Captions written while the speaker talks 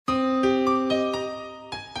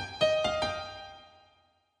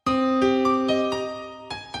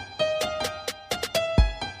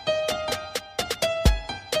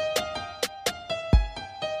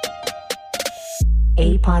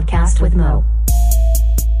Podcast with Mo.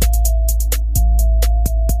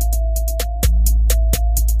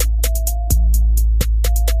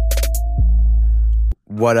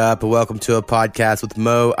 What up? Welcome to a podcast with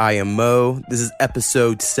Mo. I am Mo. This is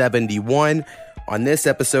episode 71. On this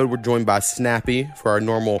episode, we're joined by Snappy for our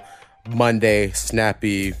normal Monday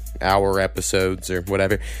Snappy hour episodes or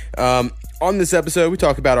whatever. On this episode, we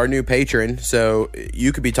talk about our new patron. So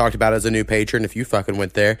you could be talked about as a new patron if you fucking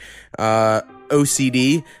went there.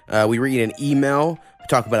 OCD. We read an email. We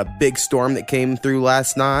talk about a big storm that came through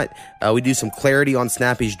last night. We do some clarity on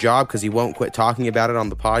Snappy's job because he won't quit talking about it on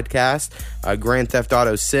the podcast. Grand Theft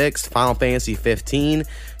Auto 6, Final Fantasy 15,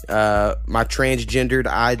 my transgendered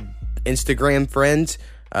Instagram friends,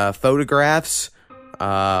 photographs,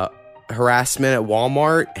 harassment at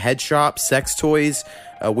Walmart, head shop, sex toys,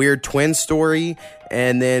 a weird twin story,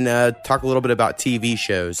 and then talk a little bit about TV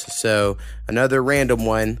shows. So another random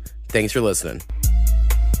one. Thanks for listening.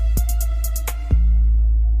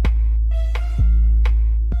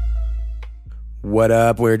 What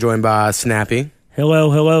up? We're joined by Snappy.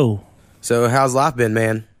 Hello. So how's life been,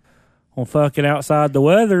 man? Well, fucking outside the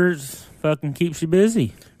weather's fucking keeps you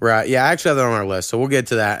busy. Right. Yeah, I actually have that on our list, so we'll get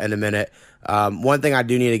to that in a minute. One thing I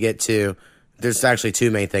do need to get to, there's actually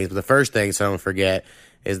two main things, but the first thing, so I don't forget,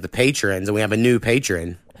 is the patrons, and we have a new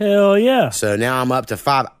patron. Hell yeah. So now I'm up to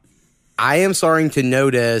 5. I am starting to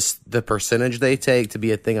notice the percentage they take to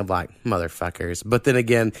be a thing of like, motherfuckers. But then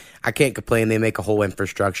again, I can't complain. They make a whole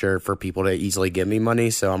infrastructure for people to easily give me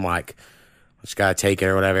money, so I'm like, just gotta take it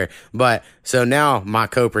or whatever. But so now my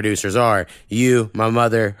co-producers are you, my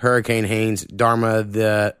mother, Hurricane Haynes, Dharma,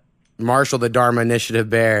 the Marshall, the Dharma Initiative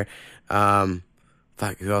Bear.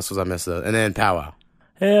 Fuck, who else was I missing? And then Powwow.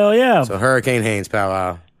 Hell yeah. So Hurricane Haynes,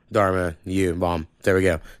 Powwow, Dharma, you, Bomb. There we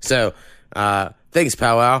go. So thanks,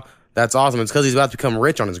 Powwow. That's awesome. It's because he's about to become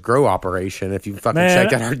rich on his grow operation. If you fucking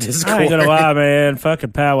check out our Discord. I ain't gonna lie, man.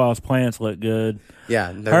 Fucking Powwow's plants look good.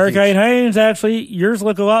 Yeah. Hurricane Haynes, actually, yours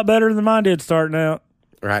look a lot better than mine did starting out.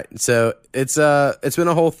 Right. So it's been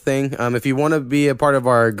a whole thing. If you want to be a part of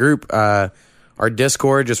our group, our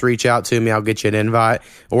Discord, just reach out to me. I'll get you an invite.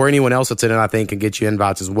 Or anyone else that's in it, I think, can get you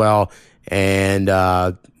invites as well. And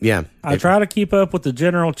yeah, I try to keep up with the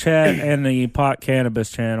general chat and the pot cannabis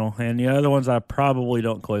channel, and the other ones I probably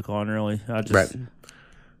don't click on really. Right.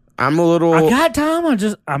 I'm a little. I got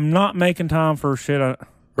time. I'm not making time for shit.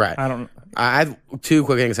 Right. I don't. I have two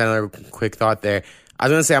quick things. Another quick thought there. I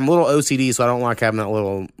was gonna say I'm a little OCD, so I don't like having that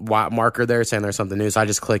little white marker there saying there's something new. So I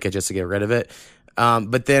just click it just to get rid of it.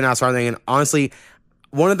 But then I started thinking, honestly,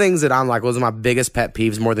 one of the things that I'm like, was my biggest pet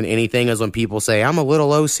peeves more than anything is when people say I'm a little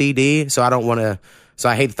OCD. So I don't want to, so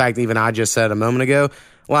I hate the fact that even I just said a moment ago,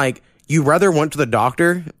 like you rather went to the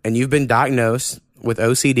doctor and you've been diagnosed with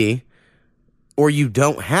OCD or you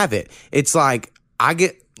don't have it. It's like,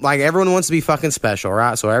 everyone wants to be fucking special,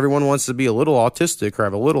 right? So everyone wants to be a little autistic or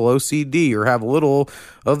have a little OCD or have a little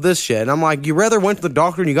of this shit. And I'm like, you rather went to the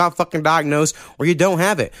doctor and you got fucking diagnosed or you don't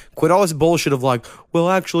have it. Quit all this bullshit of like, well,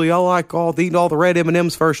 actually, I like eat all the red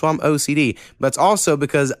M&Ms first, so I'm OCD. But it's also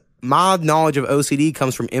because my knowledge of OCD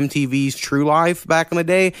comes from MTV's True Life back in the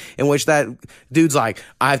day, in which that dude's like,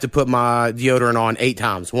 I have to put my deodorant on 8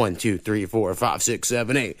 times. 1, 2, 3, 4, 5, 6,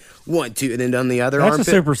 7, 8. 1, 2, and then done the other That's armpit.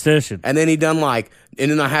 a superstition. And then he done and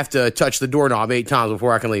then I have to touch the doorknob 8 times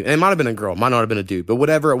before I can leave. And it might have been a girl, might not have been a dude, but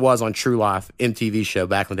whatever it was on True Life MTV show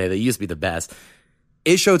back in the day, that used to be the best.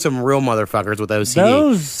 It showed some real motherfuckers with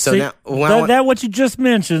OCD. That what you just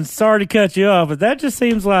mentioned, sorry to cut you off, but that just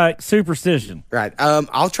seems like superstition. Right.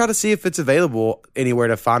 I'll try to see if it's available anywhere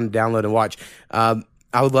to find, download, and watch. I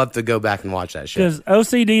would love to go back and watch that shit. Because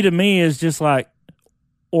OCD to me is just like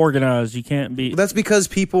organized. You can't be. That's because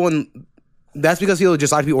people just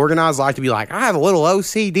like to be organized, like to be like, I have a little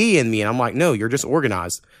OCD in me. And I'm like, no, you're just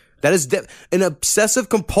organized. That is an obsessive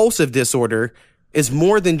compulsive disorder is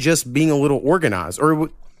more than just being a little organized, or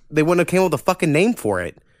they wouldn't have came up with a fucking name for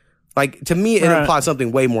it. Like, to me, it implies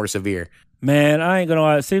something way more severe. Man, I ain't gonna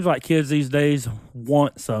lie. It seems like kids these days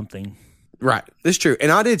want something. Right. It's true.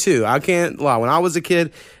 And I did too. I can't lie. When I was a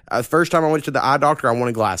kid, first time I went to the eye doctor, I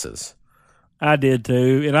wanted glasses. I did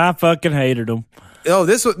too. And I fucking hated them. Oh,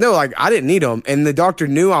 I didn't need them. And the doctor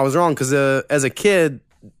knew I was wrong because as a kid,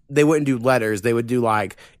 they wouldn't do letters. They would do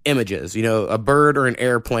like images, a bird or an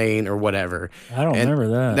airplane or whatever. I don't remember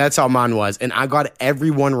that. That's how mine was. And I got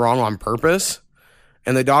everyone wrong on purpose.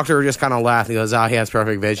 And the doctor just kind of laughed. He goes, he has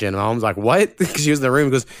perfect vision. And my mom's like, what? Because she was in the room.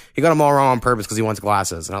 He goes, he got them all wrong on purpose because he wants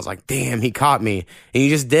glasses. And I was like, damn, he caught me. And he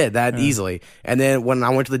just did that easily. And then when I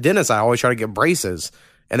went to the dentist, I always try to get braces.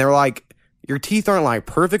 And they were like, your teeth aren't like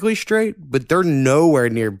perfectly straight, but they're nowhere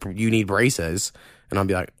near you need braces. And I'll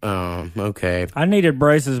be like, okay. I needed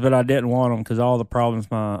braces, but I didn't want them because all the problems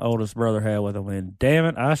my oldest brother had with them. And damn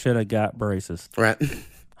it, I should have got braces. Right.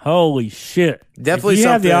 Holy shit. Definitely if you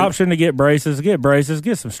have the something- option to get braces, get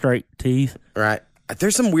some straight teeth. Right.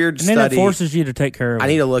 There's some weird And then study. it forces you to take care of them. I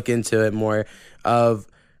need to look into it more of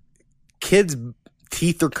kids'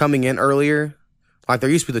 teeth are coming in earlier. Like there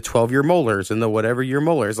used to be the 12-year molars and the whatever year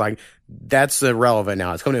molars. Like that's irrelevant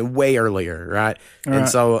now. It's coming in way earlier, right? And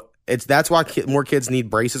so that's why more kids need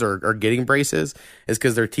braces or are getting braces is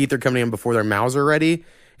because their teeth are coming in before their mouths are ready.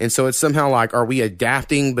 And so it's somehow like, are we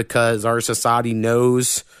adapting because our society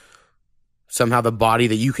knows somehow the body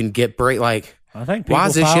that you can get like, I think why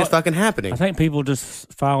is this shit fucking happening? I think people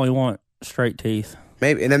just finally want straight teeth.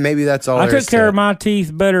 Maybe, and then maybe that's all. I took care of my teeth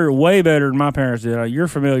way better than my parents did. You're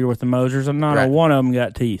familiar with the Mosers. I'm not one of them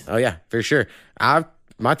got teeth. Oh yeah, for sure.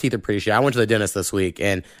 My teeth are pretty shit. I went to the dentist this week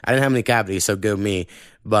and I didn't have any cavities, so go me.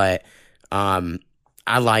 But I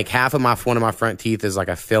like half of one of my front teeth is like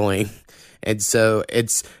a filling, and so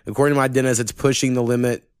it's according to my dentist, it's pushing the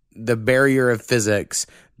limit, the barrier of physics.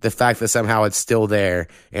 The fact that somehow it's still there,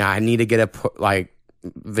 and I need to get a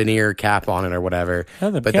veneer cap on it or whatever.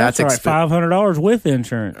 Yeah, but that's like $500 with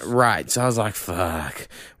insurance. Right. So I was like, fuck.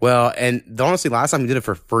 Well, and honestly, last time he did it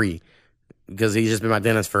for free because he's just been my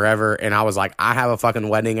dentist forever. And I was like, I have a fucking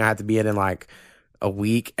wedding I have to be in like a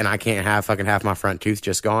week, and I can't have fucking half my front tooth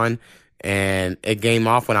just gone. And it came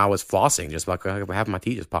off when I was flossing, just like half my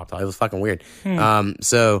teeth just popped out. It was fucking weird.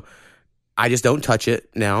 So I just don't touch it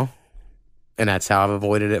now. And that's how I've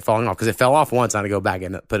avoided it falling off. Because it fell off once, I had to go back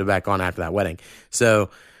and put it back on after that wedding.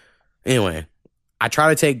 So, anyway, I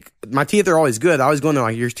try to my teeth are always good. I always go in there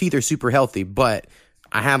like, your teeth are super healthy. But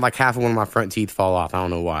I had like half of one of my front teeth fall off. I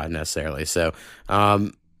don't know why necessarily. So,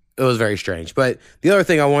 it was very strange. But the other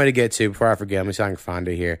thing I wanted to get to before I forget, let me see if I can find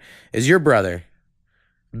it here, is your brother,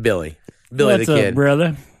 Billy. Billy What's the kid. up,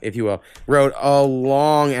 brother? If you will, wrote a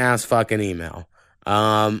long-ass fucking email.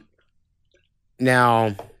 Now...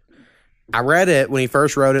 I read it when he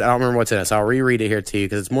first wrote it. I don't remember what's in it, so I'll reread it here to you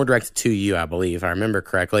because it's more directed to you, I believe, if I remember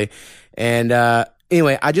correctly. And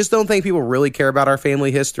anyway, I just don't think people really care about our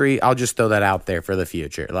family history. I'll just throw that out there for the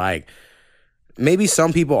future. Like, maybe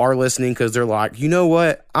some people are listening because they're like, you know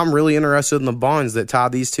what? I'm really interested in the bonds that tie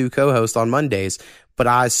these two co-hosts on Mondays. But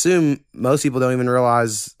I assume most people don't even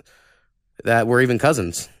realize that we're even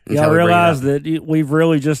cousins. Yeah, I realize that we've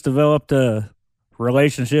really just developed a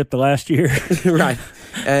relationship the last year. Right.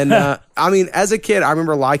 And I mean, as a kid, I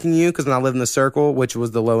remember liking you because when I lived in the Circle, which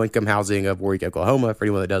was the low income housing of Warwick, Oklahoma, for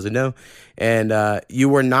anyone that doesn't know, and you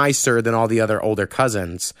were nicer than all the other older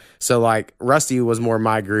cousins. So like Rusty was more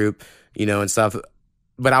my group, and stuff.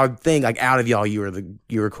 But I would think like out of y'all, you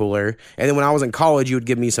were cooler. And then when I was in college, you would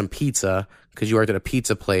give me some pizza because you worked at a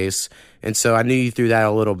pizza place, and so I knew you through that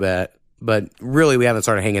a little bit. But really, we haven't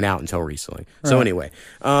started hanging out until recently. Right. So anyway,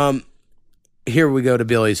 here we go to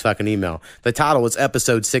Billy's fucking email. The title was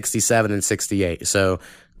episode 67 and 68. So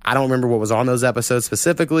I don't remember what was on those episodes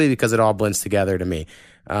specifically because it all blends together to me.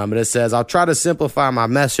 But it says, I'll try to simplify my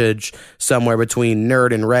message somewhere between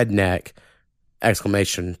nerd and redneck, !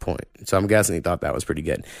 So I'm guessing he thought that was pretty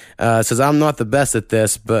good. It says, I'm not the best at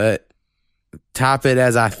this, but top it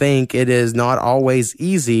as I think it is not always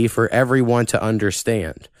easy for everyone to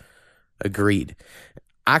understand. Agreed.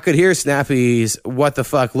 I could hear Snappy's what the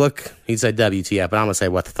fuck look. He said WTF, but I'm going to say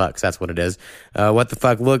what the fuck, 'cause that's what it is. What the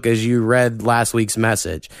fuck look as you read last week's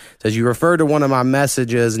message. It says you referred to one of my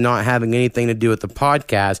messages not having anything to do with the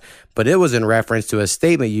podcast, but it was in reference to a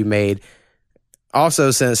statement you made.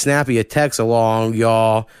 Also sent Snappy a text along,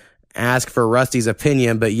 y'all. Ask for Rusty's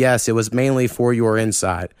opinion, but yes, it was mainly for your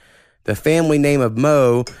insight. The family name of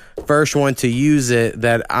Mo, first one to use it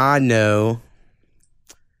that I know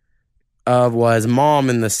of was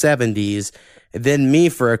Mom in the 70s, then me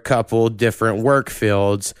for a couple different work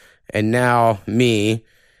fields, and now me.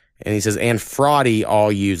 And he says, and Fraudy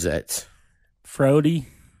all use it. Frody?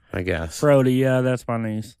 I guess. Frody, yeah, that's my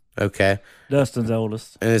niece. Okay. Dustin's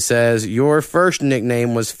oldest. And it says, your first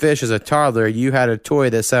nickname was Fish as a toddler. You had a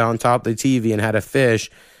toy that sat on top of the TV and had a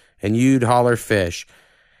fish, and you'd holler fish.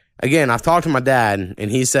 Again, I've talked to my dad,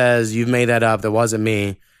 and he says, you've made that up. That wasn't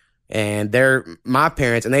me. And my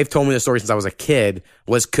parents, and they've told me the story since I was a kid,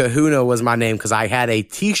 was Kahuna was my name because I had a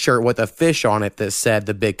t-shirt with a fish on it that said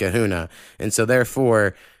the Big Kahuna. And so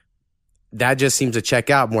therefore, that just seems to check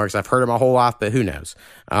out more because I've heard it my whole life, but who knows?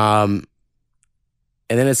 And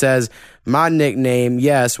then it says, my nickname,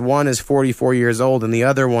 yes, one is 44 years old and the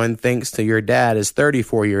other one, thanks to your dad, is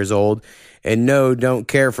 34 years old. And no, don't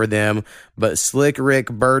care for them, but Slick Rick,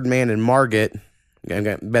 Birdman, and Margaret,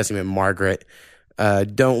 best meant Margaret,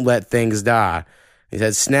 don't let things die. He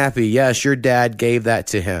said, Snappy, yes, your dad gave that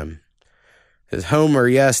to him. His Homer,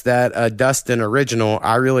 yes, that Dustin original,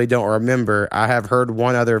 I really don't remember. I have heard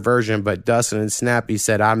one other version, but Dustin and Snappy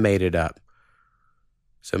said I made it up.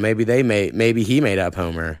 So maybe he made up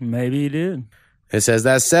Homer. Maybe he did. It says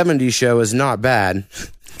that 70s show is not bad.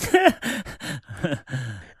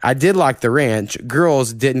 I did like The Ranch.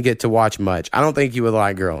 Girls didn't get to watch much. I don't think you would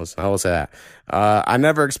like Girls. I will say that. I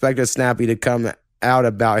never expected Snappy to come out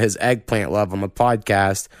about his eggplant love on the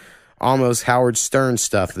podcast. Almost Howard Stern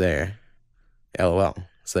stuff there. LOL.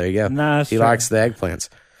 So there you go. Nice. He likes the eggplants.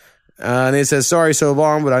 And it says, sorry so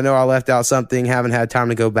long, but I know I left out something. Haven't had time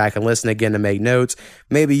to go back and listen again to make notes.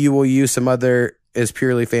 Maybe you will use some other is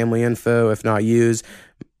purely family info, if not use.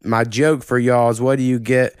 My joke for y'all is, what do you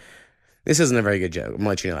get? This isn't a very good joke. I'm going to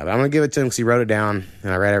let you know that. But I'm going to give it to him because he wrote it down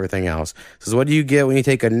and I read everything else. It says, what do you get when you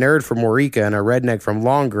take a nerd from Waurika and a redneck from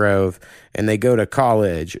Long Grove and they go to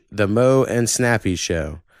college? The Mo and Snappy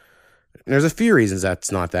show. There's a few reasons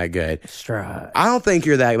that's not that good. Stride. I don't think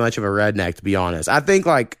you're that much of a redneck, to be honest. I think,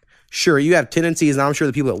 like, sure, you have tendencies, and I'm sure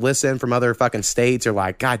the people that listen from other fucking states are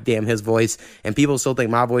like, God damn, his voice. And people still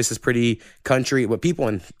think my voice is pretty country. But people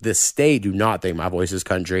in this state do not think my voice is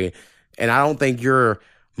country. And I don't think you're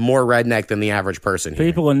more redneck than the average person here.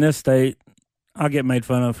 People in this state, I get made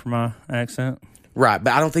fun of for my accent. Right,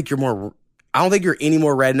 but I don't think you're any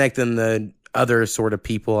more redneck than the other sort of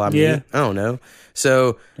people I meet. Yeah. I don't know.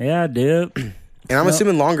 So yeah, I did. And I'm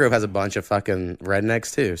assuming Long Grove has a bunch of fucking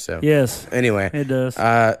rednecks too. So yes, anyway, it does.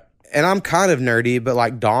 And I'm kind of nerdy, but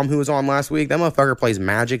like Dom, who was on last week, that motherfucker plays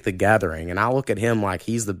Magic the Gathering, and I look at him like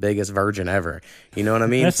he's the biggest virgin ever. You know what I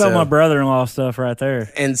mean? That's all my brother-in-law stuff right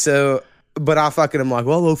there. And so, but I fucking am like,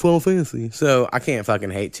 well, I love Final Fantasy, so I can't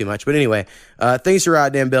fucking hate too much. But anyway, thanks for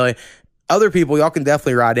writing in, Billy. Other people, y'all can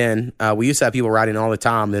definitely write in. We used to have people write in all the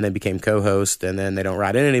time, then they became co-hosts, and then they don't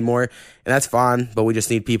write in anymore, and that's fine. But we just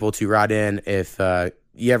need people to write in if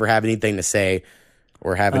you ever have anything to say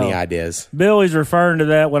or have any ideas. Billy's referring to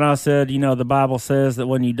that when I said, the Bible says that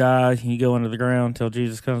when you die, you go into the ground until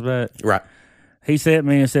Jesus comes back. Right. He sent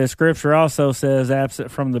me and said, Scripture also says absent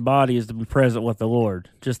from the body is to be present with the Lord.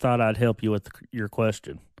 Just thought I'd help you with your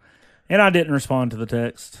question. And I didn't respond to the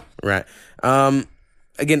text. Right.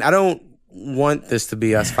 Again, I don't want this to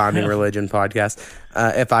be us finding religion podcast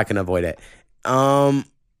if I can avoid it. All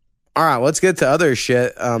right, let's get to other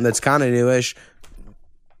shit that's kind of newish.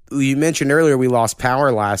 You mentioned earlier we lost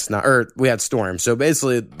power last night, or we had storms. So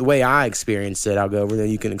basically, the way I experienced it, I'll go over there.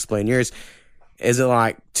 You can explain yours. Is it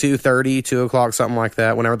like 2:30, 2 o'clock, something like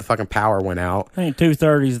that? Whenever the fucking power went out. I think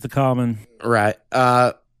 2:30 is the common. Right.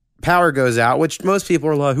 Power goes out, which most people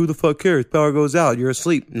are like, "Who the fuck cares? Power goes out. You're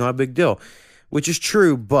asleep. Not a big deal." Which is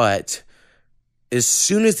true, but as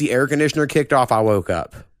soon as the air conditioner kicked off, I woke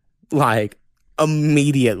up. Like,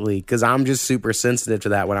 immediately, because I'm just super sensitive to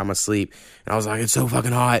that when I'm asleep. And I was like, it's so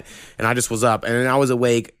fucking hot. And I just was up. And then I was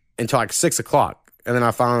awake until like 6 o'clock. And then I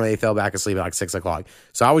finally fell back asleep at like 6 o'clock.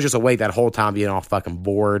 So I was just awake that whole time being all fucking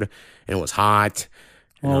bored. And it was hot.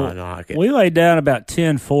 Well, we laid down about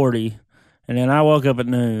 10:40. And then I woke up at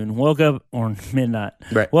noon. Or midnight.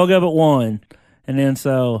 Right. Woke up at 1. And then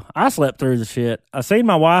so I slept through the shit. I seen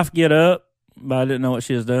my wife get up, but I didn't know what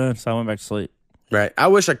she was doing. So I went back to sleep. Right. I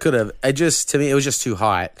wish I could have. To me, it was just too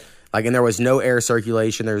hot. Like, and there was no air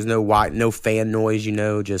circulation. There was no fan noise,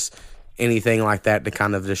 just anything like that to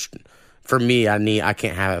kind of just, for me, I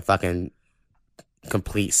can't have a fucking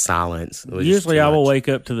complete silence. Usually I will wake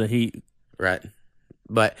up to the heat. Right.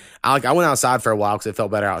 But I went outside for a while because it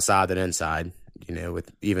felt better outside than inside,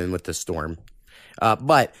 even with the storm.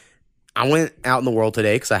 But I went out in the world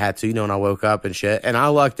today because I had to, and I woke up and shit. And I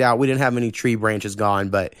lucked out. We didn't have many tree branches gone,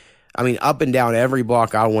 but I mean, up and down every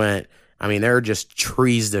block I went, I mean, there were just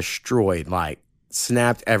trees destroyed, like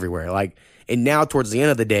snapped everywhere. Like, and now towards the end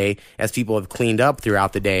of the day, as people have cleaned up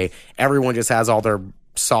throughout the day, everyone just has all their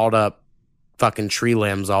sawed up fucking tree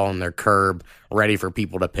limbs all on their curb ready for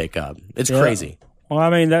people to pick up. It's crazy. Well, I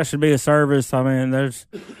mean, that should be a service. I mean,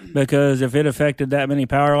 because if it affected that many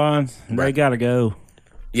power lines, they got to go.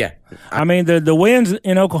 Yeah. I mean, the winds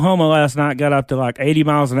in Oklahoma last night got up to like 80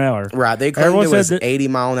 miles an hour. Right. They claimed it was 80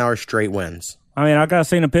 mile an hour straight winds. I mean, I got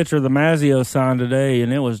seen a picture of the Mazio sign today,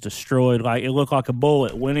 and it was destroyed. Like, it looked like a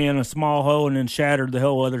bullet went in a small hole and then shattered the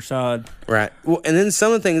whole other side. Right. Well, and then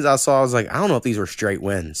some of the things I saw, I was like, I don't know if these were straight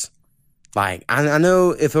winds. Like, I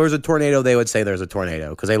know if there was a tornado, they would say there's a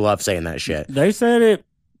tornado because they love saying that shit. They said it.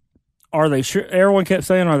 Are they sure? Everyone kept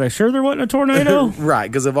saying, are they sure there wasn't a tornado? Right,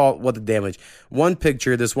 because of what the damage. One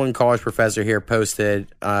picture, this one college professor here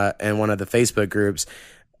posted in one of the Facebook groups,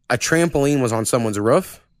 a trampoline was on someone's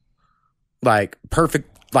roof. Like, perfect,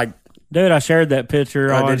 like, Dude, I shared that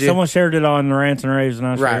picture on. Did you? Someone shared it on the Rants and Raves, and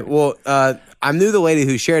I shared Right. it. Well, I knew the lady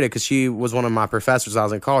who shared it because she was one of my professors. I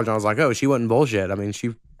was in college, and I was like, "Oh, she wasn't bullshit." I mean,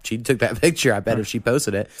 she took that picture. I bet if she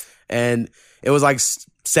posted it, and it was like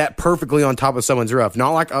set perfectly on top of someone's roof,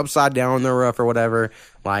 not like upside down on their roof or whatever.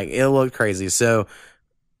 Like it looked crazy. So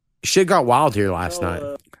shit got wild here last night.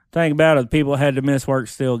 Think about it. People that had to miss work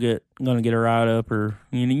still gonna get a ride up, or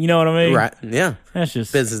you know what I mean? Right? Yeah. That's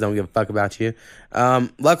just Business don't give a fuck about you.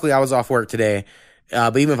 Luckily, I was off work today.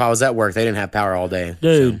 But even if I was at work, they didn't have power all day.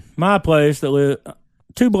 Dude, my place that lived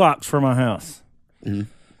 2 blocks from my house. Mm-hmm.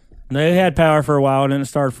 They had power for a while, and then it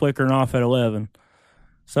started flickering off at 11.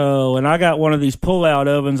 So, and I got one of these pull-out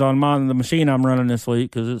ovens on the machine I'm running this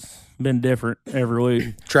week because it's been different every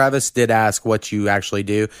week. Travis did ask what you actually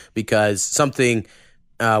do because something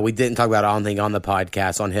we didn't talk about, I don't think, on the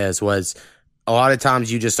podcast on his was a lot of times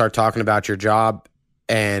you just start talking about your job,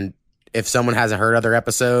 and if someone hasn't heard other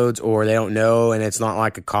episodes or they don't know and it's not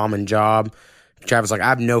like a common job, Travis like, I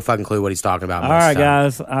have no fucking clue what he's talking about. All right,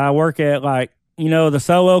 guys. I work at the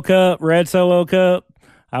Solo Cup, Red Solo Cup.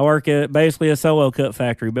 I work at basically a Solo Cup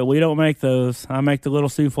factory, but we don't make those. I make the little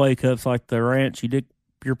souffle cups like the ranch you dip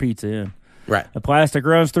your pizza in. Right. The plastic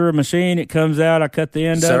runs through a machine. It comes out. I cut the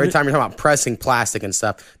end of it. So every time you're talking about pressing plastic and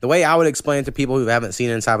stuff, the way I would explain it to people who haven't seen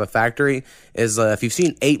inside of a factory is if you've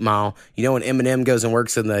seen 8 Mile, you know when Eminem goes and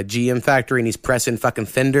works in the GM factory and he's pressing fucking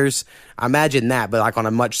fenders? Imagine that, but like on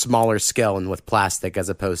a much smaller scale and with plastic as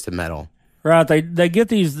opposed to metal. Right. They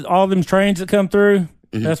get all them trains that come through.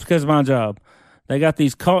 Mm-hmm. That's because of my job. They got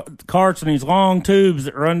these carts and these long tubes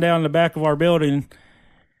that run down the back of our building,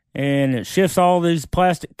 and it shifts all these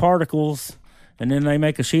plastic particles, and then they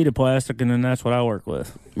make a sheet of plastic, and then that's what I work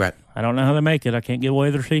with. Right. I don't know how they make it. I can't give away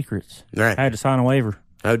their secrets. Right. I had to sign a waiver.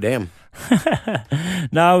 Oh, damn.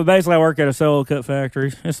 No, basically I work at a Solo Cut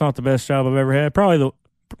factory. It's not the best job I've ever had. Probably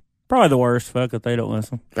the worst. Fuck it, they don't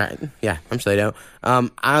listen. Right. Yeah, I'm sure they don't.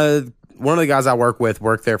 One of the guys I work with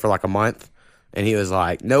worked there for like a month, and he was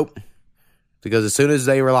like, nope. Because as soon as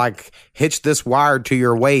they were like, hitch this wire to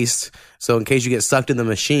your waist, so in case you get sucked in the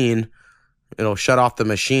machine, it'll shut off the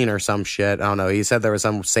machine or some shit. I don't know. He said there was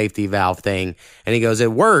some safety valve thing. And he goes,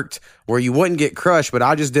 it worked where you wouldn't get crushed, but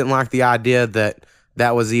I just didn't like the idea that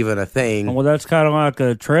was even a thing. Well, that's kind of like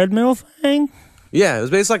a treadmill thing? Yeah, it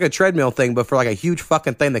was basically like a treadmill thing, but for like a huge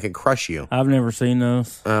fucking thing that can crush you. I've never seen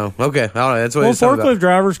those. Oh, okay. I don't know. That's what Well, he said about. forklift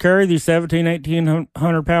drivers carry these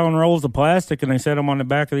 1,800 pound rolls of plastic, and they set them on the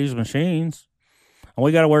back of these machines. And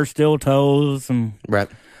we got to wear steel toes. And Right.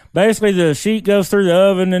 basically, the sheet goes through the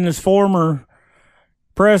oven, and this former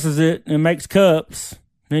presses it and makes cups.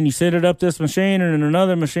 Then you set it up this machine, and in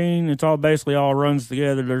another machine, it's all basically all runs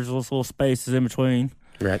together. There's little spaces in between.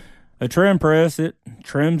 Right. A trim press, it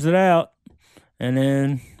trims it out, and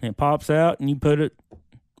then it pops out, and you put it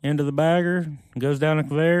into the bagger, it goes down a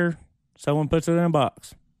conveyor, someone puts it in a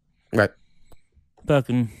box. Right.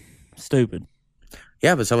 Fucking stupid.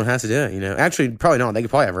 Yeah, but someone has to do it, you know. Actually, probably not. They could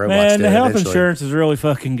probably have robots Man, do the it health eventually. insurance is really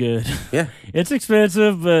fucking good. Yeah. It's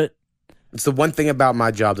expensive, but It's the one thing about my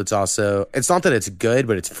job that's also, it's not that it's good,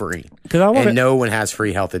 but it's free. because I want And to. no one has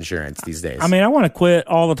free health insurance these days. I mean, I want to quit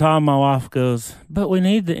all the time. My wife goes, but we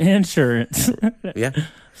need the insurance. yeah.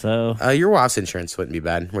 So Your wife's insurance wouldn't be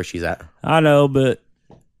bad where she's at. I know, but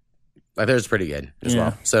Like, theirs is pretty good as Yeah.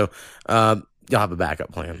 well. So you'll have a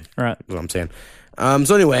backup plan. right. Is what I'm saying.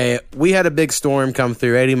 So anyway, we had a big storm come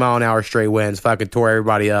through, 80 mile an hour straight winds, fucking tore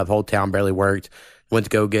everybody up. Whole town barely worked. Went to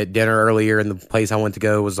go get dinner earlier, and the place I went to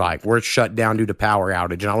go was like, we're shut down due to power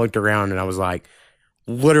outage. And I looked around and I was like,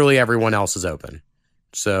 literally everyone else is open.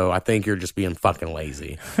 So I think you're just being fucking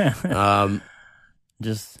lazy.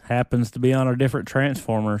 Just happens to be on a different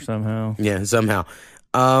transformer somehow. Yeah, somehow.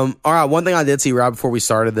 All right, one thing I did see, Rob, before we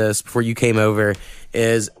started this, before you came over,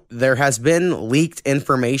 is there has been leaked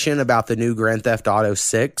information about the new Grand Theft Auto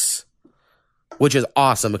 6, which is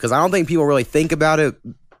awesome because I don't think people really think about it.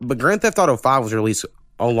 But Grand Theft Auto 5 was released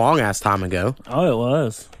a long-ass time ago. Oh, it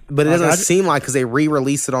was. But it Like, doesn't seem like because they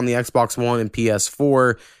re-released it on the Xbox One and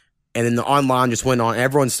PS4, and then the online just went on.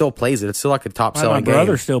 Everyone still plays it. It's still like a My top-selling game.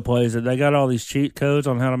 brother still plays it. They got all these cheat codes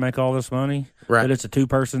on how to make all this money. Right. But it's a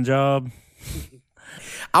 2-person job.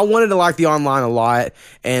 I wanted to like the online a lot,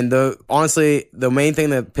 and honestly, the main thing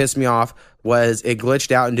that pissed me off was it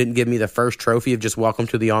glitched out and didn't give me the first trophy of just welcome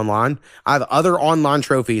to the online. I have other online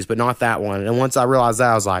trophies, but not that one. And once I realized that,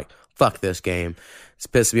 I was like, fuck this game. It's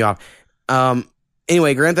pissed me off.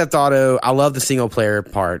 Anyway, Grand Theft Auto, I love the single player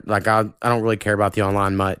part. Like, I don't really care about the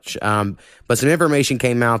online much. But some information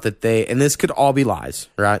came out that and this could all be lies,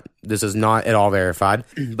 right? This is not at all verified.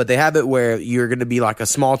 But they have it where you're going to be like a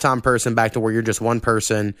small time person back to where you're just one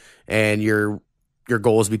person and you're your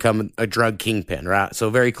goal is to become a drug kingpin, right? So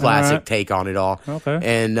very classic take on it all. Okay.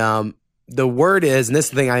 And the word is, and this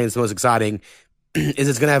is the thing I think is the most exciting, is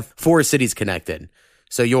it's going to have 4 cities connected.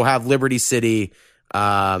 So you'll have Liberty City,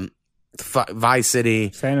 Vice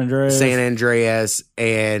City, San Andreas,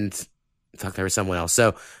 and fuck, there was someone else.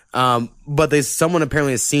 So, but someone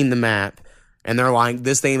apparently has seen the map, and they're like,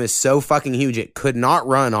 this game is so fucking huge, it could not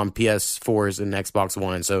run on PS4s and Xbox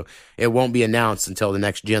One, so it won't be announced until the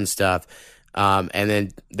next gen stuff. And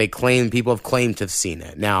then people have claimed to have seen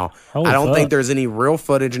it. Now, I don't think there's any real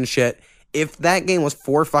footage and shit. If that game was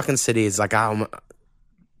 4 fucking cities, like,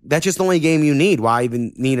 that's just the only game you need. Why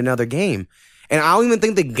even need another game? And I don't even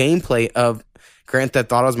think the gameplay of Grand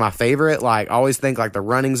Theft Auto is my favorite. Like, I always think like the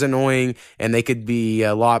running's annoying, and they could be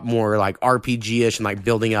a lot more like RPG-ish and like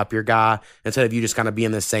building up your guy instead of you just kind of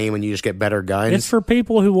being the same and you just get better guns. It's for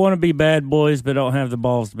people who want to be bad boys but don't have the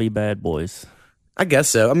balls to be bad boys. I guess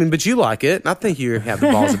so. I mean, but you like it. I think you have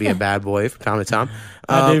the balls to be a bad boy from time to time.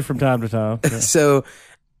 I do from time to time. Yeah. So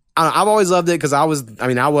I've always loved it because I was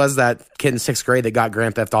that kid in 6th grade that got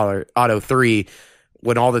Grand Theft Auto 3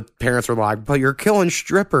 when all the parents were like, but you're killing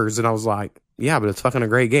strippers. And I was like, yeah, but it's fucking a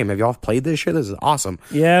great game. Have y'all played this shit? This is awesome.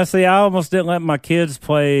 Yeah, see, I almost didn't let my kids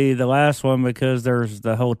play the last one because there's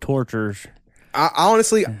the whole tortures. I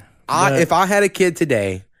honestly, if I had a kid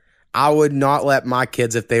today, I would not let my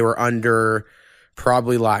kids, if they were under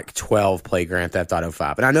probably like 12, play Grand Theft Auto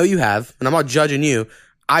 5. And I know you have, and I'm not judging you.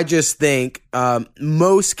 I just think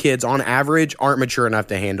most kids on average aren't mature enough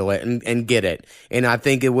to handle it and get it. And I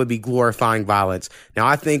think it would be glorifying violence. Now,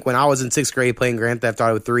 I think when I was in 6th grade playing Grand Theft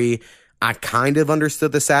Auto 3, I kind of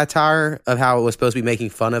understood the satire of how it was supposed to be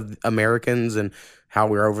making fun of Americans and how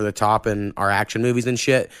we're over the top in our action movies and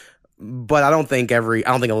shit. But I don't think a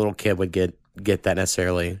little kid would get that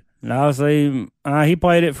necessarily. No, see, he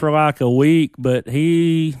played it for like a week, but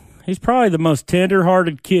he's probably the most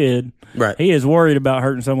tender-hearted kid. Right. He is worried about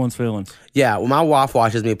hurting someone's feelings. Yeah, when my wife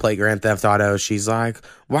watches me play Grand Theft Auto, she's like,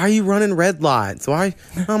 why are you running red lights? Why?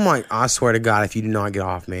 I'm like, I swear to God, if you do not get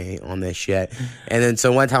off me on this shit. And then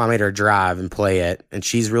so one time I made her drive and play it, and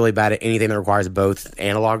she's really bad at anything that requires both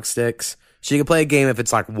analog sticks. She can play a game if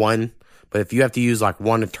it's like one, but if you have to use like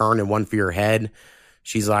one to turn and one for your head,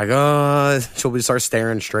 she's like, oh, she'll start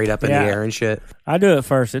staring straight up in the air and shit. I do it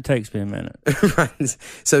first. It takes me a minute. Right.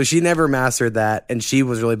 So she never mastered that, and she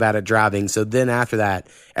was really bad at driving. So then after that,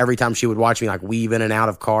 every time she would watch me like weave in and out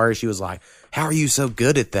of cars, she was like, how are you so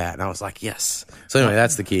good at that? And I was like, yes. So anyway,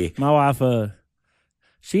 that's the key. My wife,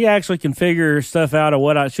 she actually can figure stuff out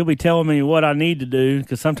of she'll be telling me what I need to do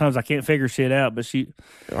because sometimes I can't figure shit out, but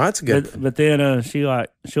that's good. But then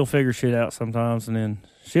she'll figure shit out sometimes, and then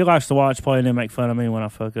she likes to watch play and then make fun of me when I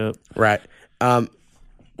fuck up. Right.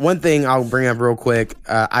 One thing I'll bring up real quick.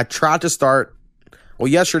 I tried to start,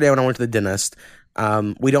 yesterday when I went to the dentist,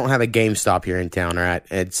 we don't have a GameStop here in town, right?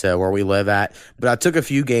 It's where we live at. But I took a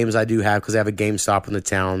few games I do have because I have a GameStop in the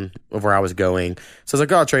town of where I was going. So I was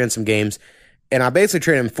like, I'll trade in some games. And I basically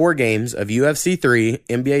traded in 4 games of UFC 3,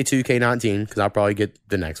 NBA 2K19, because I'll probably get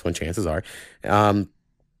the next one, chances are.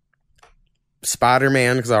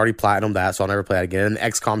 Spider-Man, because I already platinumed that, so I'll never play that again. And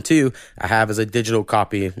XCOM 2, I have as a digital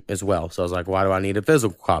copy as well. So I was like, why do I need a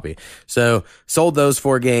physical copy? So sold those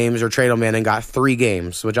 4 games or traded them in and got 3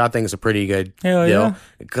 games, which I think is a pretty good deal.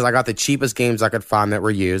 Because I got the cheapest games I could find that were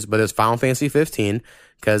used, but it's Final Fantasy 15,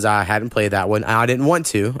 because I hadn't played that one. I didn't want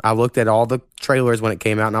to. I looked at all the trailers when it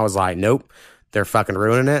came out, and I was like, nope, they're fucking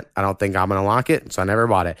ruining it. I don't think I'm going to like it, so I never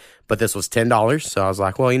bought it. But this was $10, so I was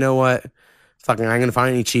like, well, you know what? Fucking, I ain't gonna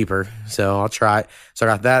find any cheaper, so I'll try it. So I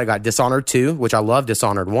got that. I got Dishonored 2, which I love.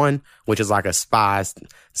 Dishonored 1, which is like a spy.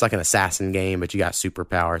 It's like an assassin game, but you got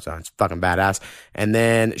superpowers, so it's fucking badass. And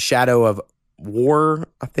then Shadow of War,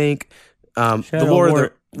 I think. The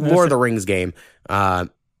Lord of the Rings game. I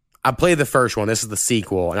played the first one. This is the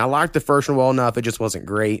sequel, and I liked the first one well enough. It just wasn't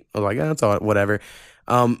great. I was like, that's all, whatever.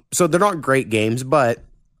 So they're not great games, but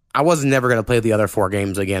I was never gonna play the other 4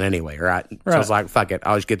 games again anyway, right? So I was like, fuck it,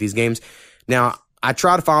 I'll just get these games. Now, I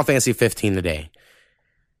tried Final Fantasy 15 today.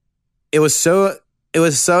 It was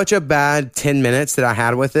such a bad 10 minutes that I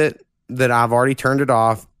had with it that I've already turned it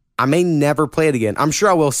off. I may never play it again. I'm sure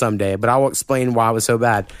I will someday, but I will explain why it was so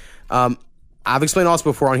bad. I've explained also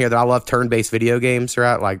before on here that I love turn-based video games,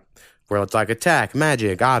 right? Like, where it's like attack,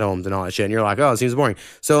 magic, items, and all that shit. And you're like, oh, it seems boring.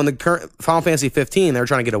 So in the current Final Fantasy 15, they're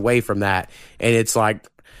trying to get away from that. And it's like,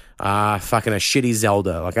 fucking a shitty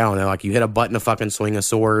Zelda. Like, I don't know, like you hit a button to fucking swing a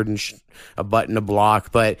sword and a button to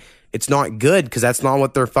block, but it's not good because that's not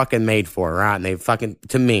what they're fucking made for, right? And they fucking,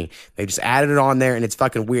 to me, they just added it on there and it's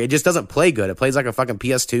fucking weird. It just doesn't play good. It plays like a fucking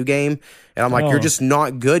PS2 game. And I'm like, you're just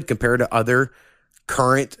not good compared to other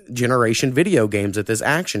current generation video games at this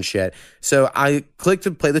action shit. So I clicked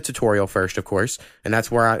to play the tutorial first, of course, and that's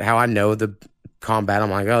where how I know the combat. I'm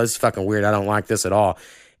like, oh, this is fucking weird. I don't like this at all.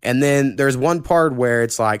 And then there's one part where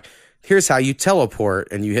it's like, here's how you teleport,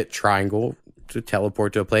 and you hit triangle to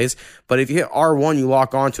teleport to a place. But if you hit R1, you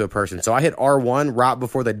lock onto a person. So I hit R1 right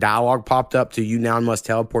before the dialogue popped up to you now must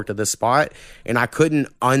teleport to this spot, and I couldn't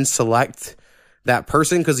unselect that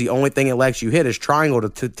person because the only thing it lets you hit is triangle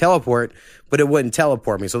to teleport, but it wouldn't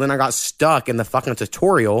teleport me. So then I got stuck in the fucking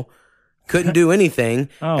tutorial, couldn't do anything,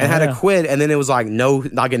 and had to quit. And then it was like, no,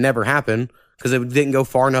 like it never happened because it didn't go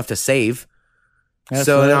far enough to save.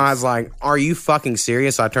 So then I was like, are you fucking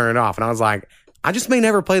serious? So I turned it off, and I was like, I just may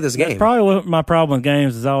never play this game. That's probably what my problem with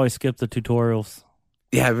games is. I always skip the tutorials.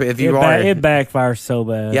 Yeah, if it backfires so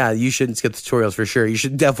bad. Yeah, you shouldn't skip tutorials for sure. You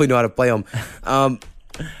should definitely know how to play them.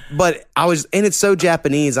 But and it's so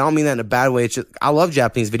Japanese. I don't mean that in a bad way. It's just, I love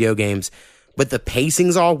Japanese video games, but the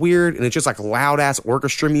pacing's all weird, and it's just like loud ass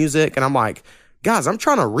orchestra music. And I'm like, guys, I'm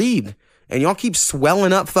trying to read, and y'all keep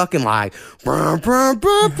swelling up fucking like, brr, brr,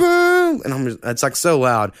 brr, brr. And it's like so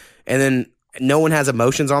loud. And then no one has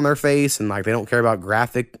emotions on their face, and like they don't care about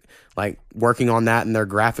graphic, like working on that in their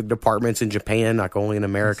graphic departments in Japan, like only in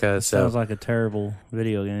America. So sounds like a terrible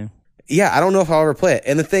video game. Yeah, I don't know if I'll ever play it.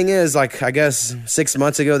 And the thing is, like, I guess 6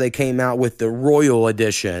 months ago they came out with the Royal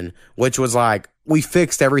Edition, which was like, we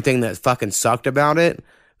fixed everything that fucking sucked about it.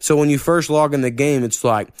 So when you first log in the game, it's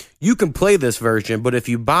like, you can play this version, but if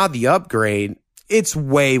you buy the upgrade, it's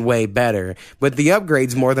way, way better. But the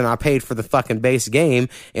upgrade's more than I paid for the fucking base game.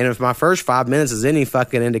 And if my first 5 minutes is any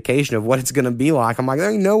fucking indication of what it's going to be like, I'm like,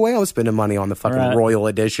 there ain't no way I'm spending money on the fucking Royal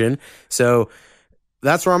Edition. So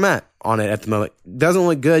that's where I'm at on it at the moment. Doesn't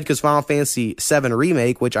look good because Final Fantasy VII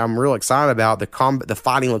Remake, which I'm real excited about, the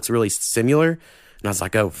fighting looks really similar. And I was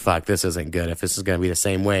like, oh, fuck, this isn't good. If this is going to be the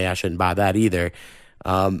same way, I shouldn't buy that either.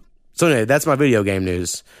 So anyway, that's my video game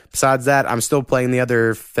news. Besides that, I'm still playing the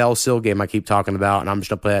other Fell Seal game I keep talking about, and I'm just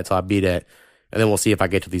going to play that till I beat it. And then we'll see if I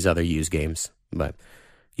get to these other used games. But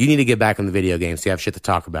you need to get back in the video games so you have shit to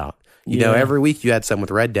talk about. You know, every week you had something with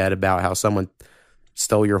Red Dead about how someone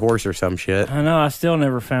stole your horse or some shit. I know. I still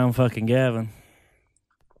never found fucking Gavin.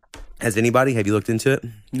 Has anybody? Have you looked into it?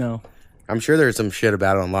 No. I'm sure there's some shit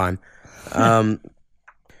about it online.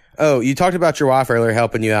 Oh, you talked about your wife earlier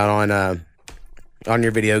helping you out on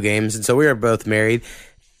your video games, and so we are both married.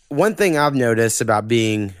 One thing I've noticed about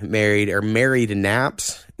being married or married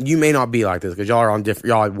naps, you may not be like this because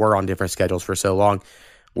y'all were on different schedules for so long.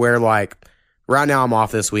 Where like right now I'm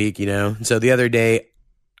off this week, you know. So the other day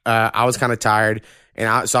I was kind of tired.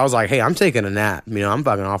 And so I was like, hey, I'm taking a nap. You know, I'm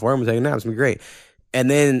fucking off work. I'm taking a nap. It's going to be great. And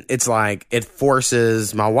then it's like, it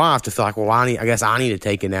forces my wife to feel like, well, I guess I need to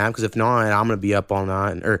take a nap because if not, I'm going to be up all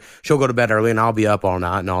night. Or she'll go to bed early and I'll be up all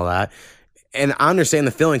night and all that. And I understand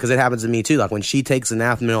the feeling because it happens to me too. Like when she takes a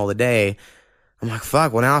nap in the middle of the day, I'm like,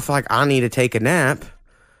 fuck, well, now I feel like I need to take a nap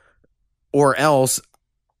or else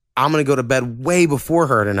I'm going to go to bed way before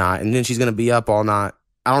her tonight. And then she's going to be up all night.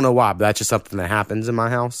 I don't know why, but that's just something that happens in my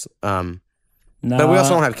house. No, but we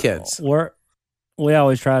also don't have kids. We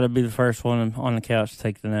always try to be the first one on the couch to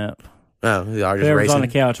take the nap. Oh, you are just Whoever's racing? on the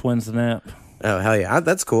couch wins the nap. Oh, hell yeah.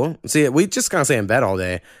 That's cool. See, we just kind of stay in bed all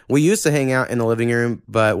day. We used to hang out in the living room,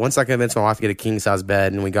 but once I convinced my wife to get a king-size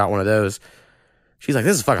bed and we got one of those, she's like,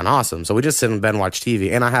 this is fucking awesome. So we just sit in bed and watch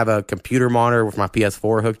TV. And I have a computer monitor with my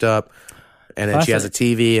PS4 hooked up, and then she has a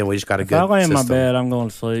TV, and we just got a good system. If I lay in my system. bed, I'm going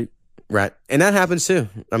to sleep. Right. And that happens too.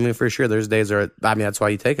 I mean, for sure. There's days where, that's why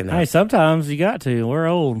you take a nap. Hey, sometimes you got to. We're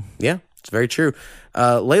old. Yeah, it's very true.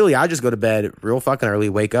 Lately, I just go to bed real fucking early,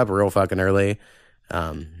 wake up real fucking early.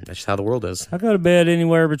 That's just how the world is. I go to bed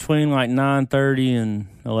anywhere between like 9:30 and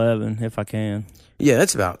 11 if I can. Yeah,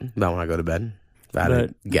 that's about when I go to bed.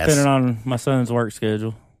 But depending on my son's work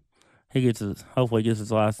schedule, he hopefully gets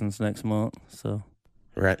his license next month. So.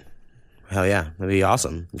 Right. Hell yeah. That'd be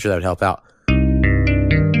awesome. I'm sure that would help out.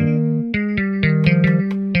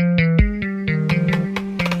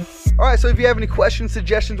 All right, so if you have any questions,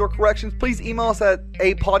 suggestions, or corrections, please email us at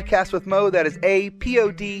apodcastwithmo. That is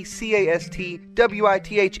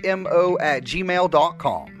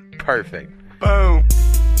apodcastwithmo@gmail.com. Perfect. Boom.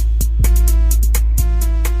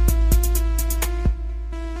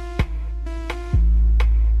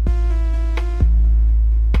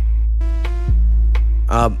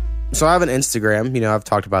 So I have an Instagram. You know, I've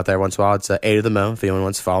talked about that once in a while. It's 8 of the Mo, if anyone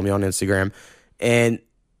wants to follow me on Instagram. And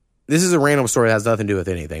this is a random story that has nothing to do with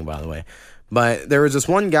anything, by the way. But there was this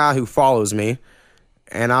one guy who follows me,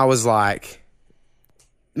 and I was like,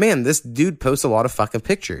 man, this dude posts a lot of fucking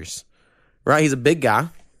pictures. Right? He's a big guy,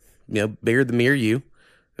 you know, bigger than me or you,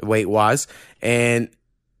 weight-wise. And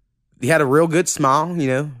he had a real good smile,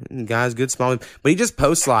 guy's good smile, but he just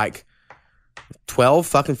posts like 14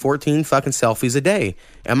 fucking selfies a day.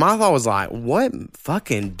 And my thought was like, what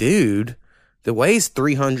fucking dude that weighs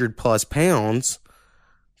 300 plus pounds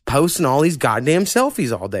posting all these goddamn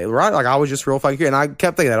selfies all day, right? Like, I was just real fucking curious, and I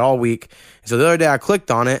kept thinking that all week. So the other day I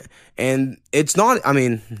clicked on it, and it's not, I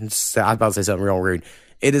was about to say something real rude.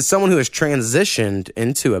 It is someone who has transitioned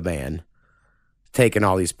into a man taking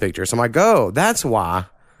all these pictures. I'm like, oh, that's why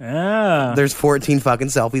there's 14 fucking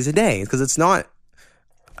selfies a day, because it's not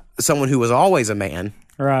someone who was always a man.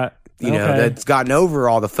 Right. That's gotten over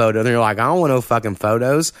all the photos. And they're like, I don't want no fucking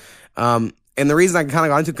photos. And the reason I kind of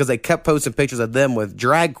got into it because they kept posting pictures of them with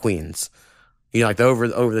drag queens, like the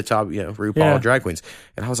over the top, RuPaul drag queens.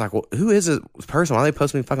 And I was like, well, who is this person? Why are they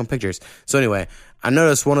posting me fucking pictures? So anyway, I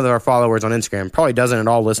noticed one of our followers on Instagram probably doesn't at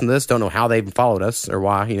all listen to this. Don't know how they even followed us or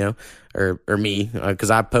why, or me,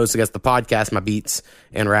 because I post against the podcast, my beats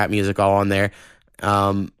and rap music all on there.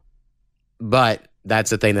 But that's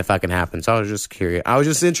the thing that fucking happened. So I was just curious. I was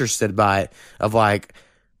just interested by it of like,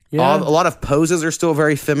 a lot of poses are still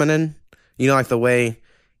very feminine. Like the way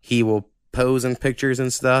he will pose in pictures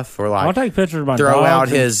and stuff, or like I'll take pictures of my throw out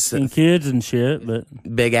dogs his and kids and shit, but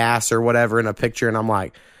big ass or whatever in a picture, and I'm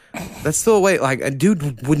like, that's still a way. Like a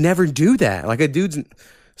dude would never do that. Like a dude's.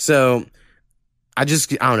 So I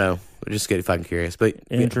don't know. I just get fucking curious, but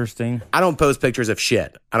interesting. I don't post pictures of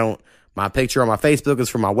shit. My picture on my Facebook is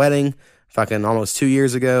from my wedding, fucking almost 2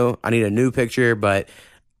 years ago. I need a new picture, but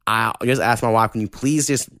I just asked my wife, can you please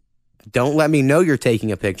just don't let me know you're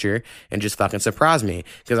taking a picture and just fucking surprise me,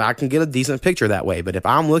 because I can get a decent picture that way. But if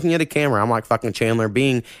I'm looking at a camera, I'm like fucking Chandler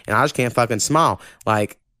Bing, and I just can't fucking smile.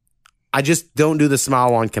 Like, I just don't do the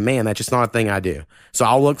smile on command. That's just not a thing I do. So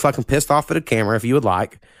I'll look fucking pissed off at a camera if you would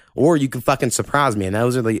like, or you can fucking surprise me, and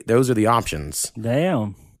those are the options.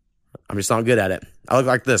 Damn. I'm just not good at it. I look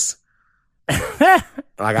like this.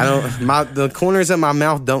 Like the corners of my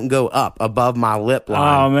mouth don't go up above my lip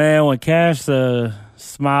line. Oh man, when Cash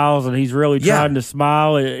smiles and he's really trying to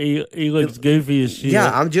smile, he looks goofy as shit.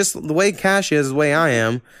 Yeah, I'm just the way Cash is, the way I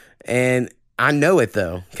am, and I know it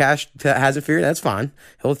though. Cash hasn't figured. That's fine.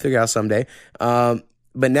 He'll figure it out someday. But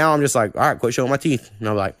now I'm just like, all right, quit showing my teeth. And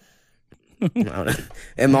I'm like,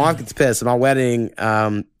 and my wife gets pissed. At my wedding,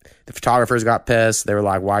 the photographers got pissed. They were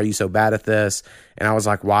like, why are you so bad at this? And I was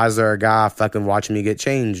like, why is there a guy fucking watching me get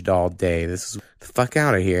changed all day? This is the fuck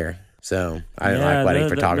out of here. So I didn't like wedding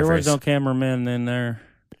photographers. There was no cameramen in there.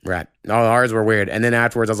 Right. All ours were weird. And then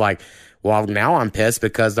afterwards I was like, well, now I'm pissed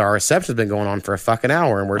because our reception's been going on for a fucking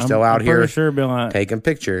hour and we're still out here taking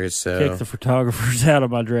pictures. So kick the photographers out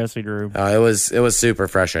of my dressing room. It was super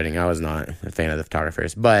frustrating. I was not a fan of the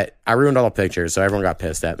photographers, but I ruined all the pictures, so everyone got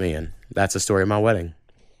pissed at me, and that's the story of my wedding.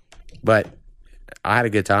 But I had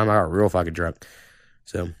a good time. I got real fucking drunk.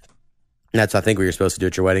 So that's, I think, what you're supposed to do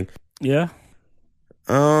at your wedding. Yeah.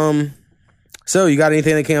 So you got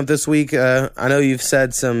anything that came up this week? I know you've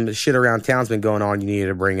said some shit around town's been going on you needed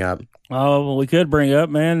to bring up. Oh, well, we could bring up,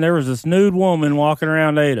 man. There was this nude woman walking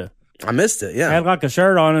around Ada. I missed it, yeah. Had like a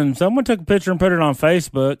shirt on, and someone took a picture and put it on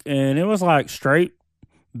Facebook, and it was like straight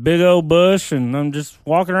big old bush, and I'm just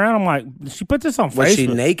walking around. I'm like, did she put this on Facebook? Was she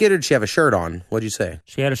naked or did she have a shirt on? What'd you say?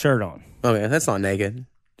 She had a shirt on. Okay, that's not naked.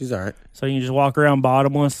 She's all right. So you just walk around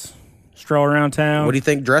bottomless, stroll around town. What do you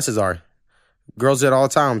think dresses are? Girls do it all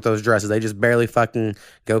the time with those dresses. They just barely fucking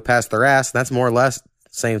go past their ass. That's more or less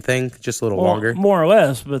same thing, just a little longer. More or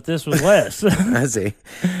less, but this was less. I see.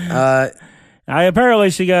 Apparently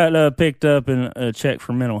she got picked up and checked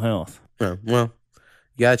for mental health. Oh, well,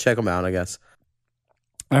 you gotta check them out, I guess.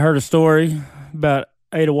 I heard a story about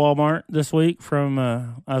Ada Walmart this week from,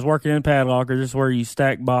 I was working in Padlocker. This is where you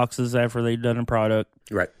stack boxes after they've done a product.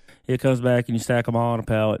 Right. It comes back and you stack them all on a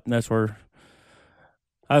pallet. And that's where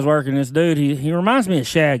I was working. This dude, he reminds me of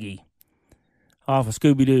Shaggy off of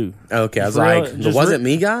Scooby-Doo. Okay, I was like, the wasn't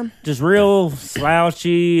me guy? Just real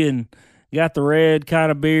slouchy and got the red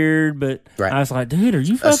kind of beard, but I was like, dude, are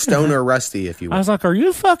you fucking a stoner high? Rusty, if you will. I was like, are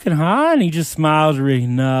you fucking high? And he just smiles really,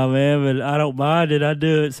 no, man, but I don't mind it. I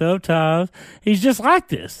do it sometimes. He's just like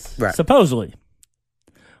this, supposedly.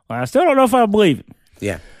 Well, I still don't know if I believe it.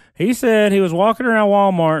 Yeah. He said he was walking around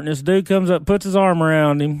Walmart, and this dude comes up, puts his arm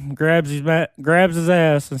around him, grabs his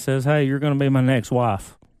ass, and says, hey, you're going to be my next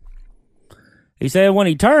wife. He said when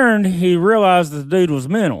he turned, he realized the dude was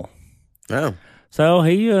mental. Oh. So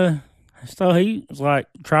he was like,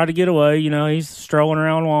 tried to get away. You know, he's strolling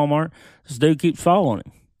around Walmart. This dude keeps following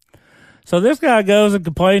him. So this guy goes and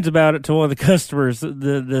complains about it to one of the customers,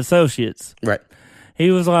 the associates. Right. He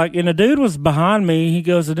was like, and the dude was behind me. He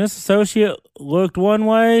goes, and this associate looked one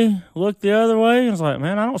way, looked the other way. And I was like,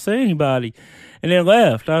 man, I don't see anybody. And then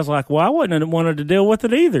left. I was like, well, I wouldn't have wanted to deal with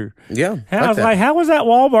it either. Yeah. I was like, how was that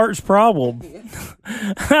Walmart's problem?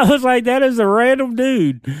 I was like, that is a random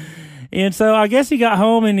dude. And so I guess he got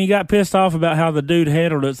home and he got pissed off about how the dude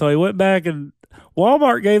handled it. So he went back and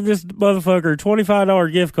Walmart gave this motherfucker a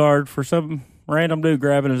 $25 gift card for some random dude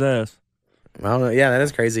grabbing his ass. I don't know. Yeah, that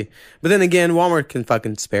is crazy. But then again, Walmart can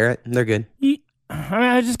fucking spare it. They're good.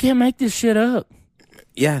 I just can't make this shit up.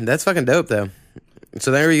 Yeah, that's fucking dope, though.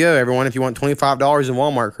 So there you go, everyone. If you want $25 in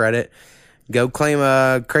Walmart credit, go claim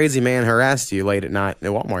a crazy man harassed you late at night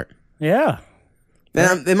at Walmart. Yeah.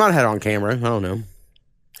 And they might have had it on camera. I don't know.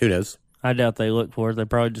 Who knows? I doubt they look for it. They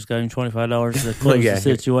probably just got him $25 to close Yeah. the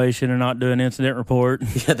situation and not do an incident report.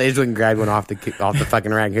 Yeah, they just wouldn't grab one off the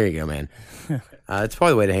fucking rack. Here you go, man. It's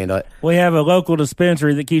probably the way to handle it. We have a local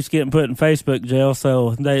dispensary that keeps getting put in Facebook jail,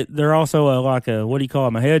 so they're also what do you call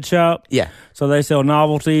them, a head shop? Yeah. So they sell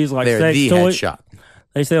novelties like They're sex the toys. head shop.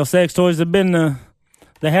 They sell sex toys.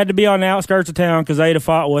 They had to be on the outskirts of town because they'd have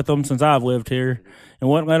fought with them since I've lived here and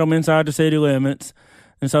wouldn't let them inside the city limits.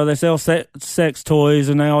 And so they sell sex toys,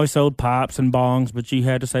 and they always sold pipes and bongs, but you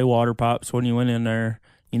had to say water pipes when you went in there,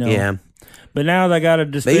 you know. Yeah. But now they got a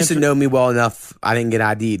dispensary. They used to know me well enough. I didn't get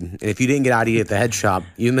ID'd, and if you didn't get ID'd at the head shop,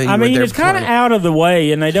 you went there it's kind of before. out of the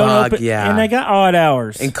way, and they don't Fuck, open, yeah. and they got odd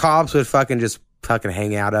hours. And cops would fucking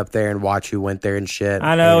hang out up there and watch who went there and shit.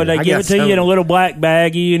 I know, and they give it to you in a little black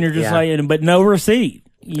baggie, and you're just Yeah. but no receipt.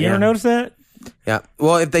 You Yeah. ever notice that? Yeah.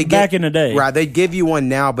 Well, if they Back in the day. right, they'd give you one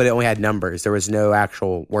now, but it only had numbers. There was no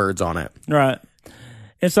actual words on it. Right.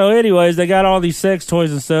 And so, anyways, they got all these sex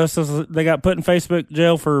toys and stuff. So they got put in Facebook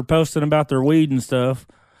jail for posting about their weed and stuff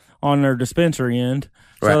on their dispensary end.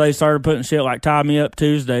 So Right. they started putting shit like Tie Me Up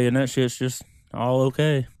Tuesday, and that shit's just all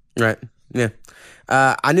okay. Right. Yeah.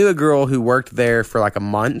 I knew a girl who worked there for like a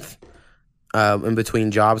month, in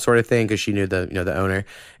between jobs, sort of thing, because she knew the owner,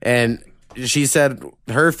 and she said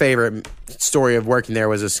her favorite story of working there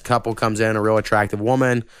was this couple comes in, a real attractive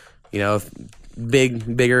woman,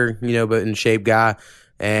 bigger, but in shape guy,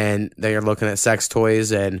 and they are looking at sex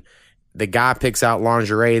toys, and the guy picks out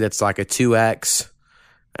lingerie that's like a 2X,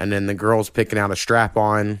 and then the girl's picking out a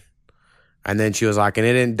strap-on, and then she was like, and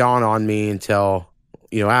it didn't dawn on me until,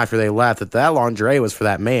 after they left, that lingerie was for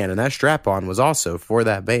that man, and that strap-on was also for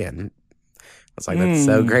that man. I was like, that's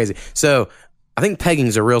so crazy. So I think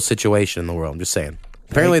pegging's a real situation in the world. I'm just saying.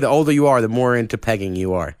 Apparently, the older you are, the more into pegging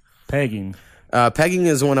you are. Pegging. Pegging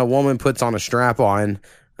is when a woman puts on a strap-on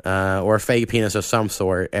or a fake penis of some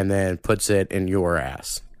sort and then puts it in your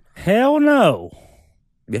ass. Hell no.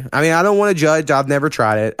 Yeah. I mean, I don't want to judge. I've never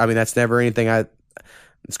tried it. I mean, that's never anything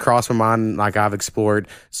it's crossed my mind like I've explored.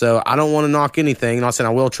 So I don't want to knock anything. I'm not saying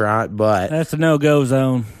I will try it, but... That's a no-go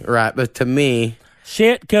zone. Right. But to me...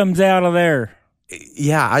 Shit comes out of there.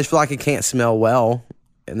 Yeah, I just feel like it can't smell well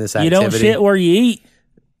in this activity. You don't shit where you eat.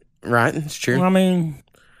 Right, it's true. I mean...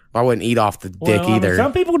 I wouldn't eat off the dick either.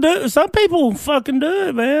 Some people do. Some people fucking do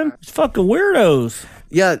it, man. It's fucking weirdos.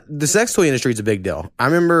 Yeah, the sex toy industry is a big deal. I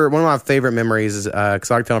remember one of my favorite memories is,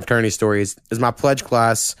 because I like telling fraternity stories, is my pledge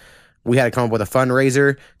class. We had to come up with a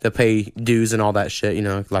fundraiser to pay dues and all that shit,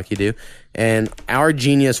 like you do. And our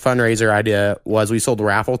genius fundraiser idea was we sold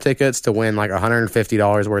raffle tickets to win like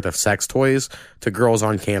 $150 worth of sex toys to girls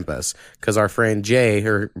on campus. Because our friend Jay,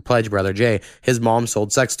 or pledge brother Jay, his mom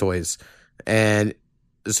sold sex toys. And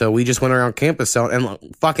so we just went around campus selling,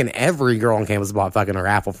 and fucking every girl on campus bought fucking a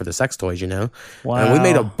raffle for the sex toys, Wow. And we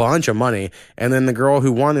made a bunch of money. And then the girl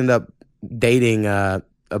who won ended up dating a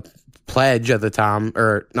pledge at the time,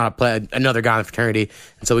 or not a pledge, another guy in the fraternity.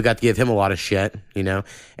 And so we got to give him a lot of shit, And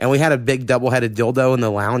we had a big double-headed dildo in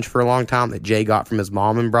the lounge for a long time that Jay got from his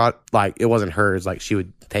mom and brought. Like, it wasn't hers. Like, she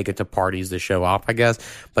would take it to parties to show off, I guess.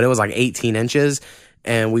 But it was like 18 inches.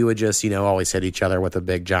 And we would just, always hit each other with a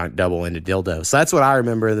big, giant, double-ended dildo. So that's what I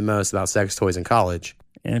remember the most about sex toys in college.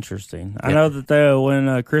 Interesting. I know that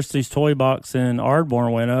when Christie's Toy Box in Ardmore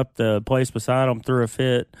went up, the place beside them threw a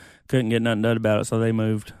fit. Couldn't get nothing done about it, so they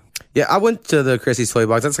moved. Yeah, I went to the Christie's Toy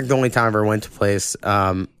Box. That's like the only time I ever went to a place.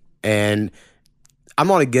 And I'm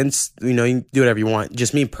not against, you can do whatever you want.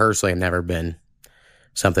 Just me personally, I've never been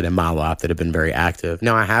something in my life that have been very active.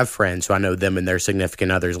 Now, I have friends who I know them and their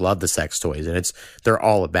significant others love the sex toys, and they're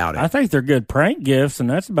all about it. I think they're good prank gifts, and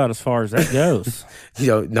that's about as far as that goes.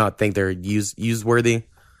 Not think they're use worthy?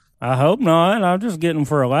 I hope not. I'm just getting them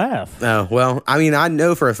for a laugh. Oh, well, I mean, I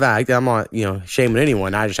know for a fact. I'm not, shaming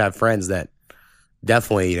anyone. I just have friends that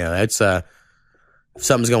definitely, it's if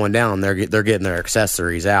something's going down, they're getting their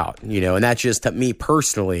accessories out, and that just, to me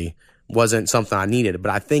personally, wasn't something I needed.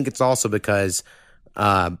 But I think it's also because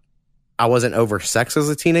I wasn't over sex as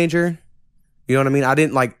a teenager. You know what I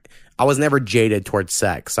mean? I was never jaded towards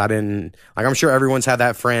sex. I'm sure everyone's had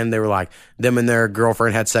that friend. They were like, them and their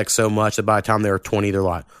girlfriend had sex so much that by the time they were 20, they're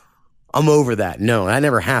like, I'm over that. No, that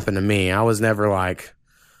never happened to me. I was never like,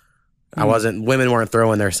 women weren't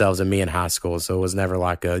throwing themselves at me in high school. So it was never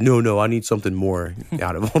like, no, I need something more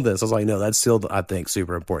out of all this. I was like, no, that's still, I think,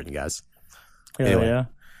 super important, guys. Hell Anyway. yeah.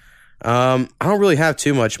 I don't really have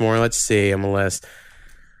too much more. Let's see on the list.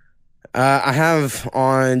 I have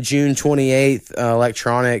on June 28th,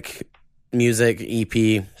 electronic music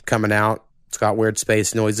EP coming out. It's got weird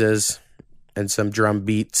space noises and some drum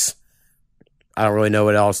beats. I don't really know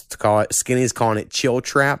what else to call it. Skinny's calling it chill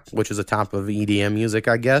trap, which is a type of EDM music,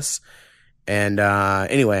 I guess. And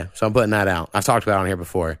anyway, so I'm putting that out. I've talked about it on here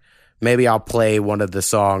before. Maybe I'll play one of the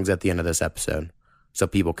songs at the end of this episode so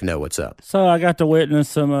people can know what's up. So I got to witness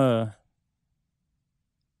some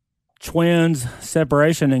twins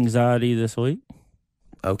separation anxiety this week.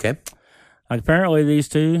 Okay. Like apparently these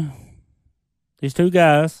two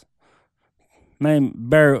guys, maybe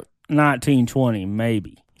 1920,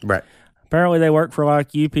 maybe. Right. Apparently they work for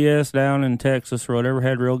like UPS down in Texas or whatever,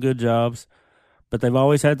 had real good jobs, but they've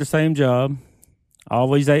always had the same job,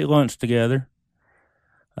 always ate lunch together.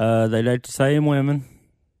 They date the same women.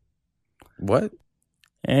 What?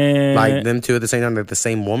 And Like them two at the same time, like the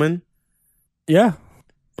same woman? yeah.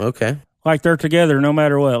 Okay. Like they're together no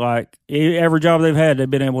matter what. Like every job they've had, they've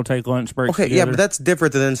been able to take lunch breaks Okay, together. yeah, but that's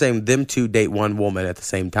different than saying them two date one woman at the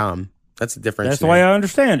same time. That's a difference. That's the way I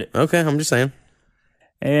understand it. Okay, I'm just saying.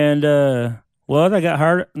 And well, they got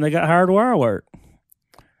hired where I work,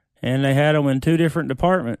 and they had them in two different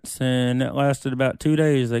departments, and it lasted about 2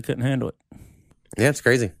 days. They couldn't handle it. Yeah, it's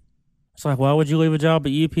crazy. It's like, why would you leave a job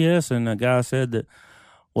at UPS? And the guy said that,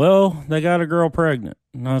 well, they got a girl pregnant.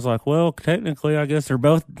 And I was like, well, technically, I guess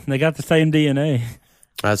they got the same DNA.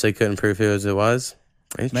 So you couldn't prove who it was?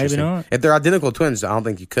 Maybe not. If they're identical twins, I don't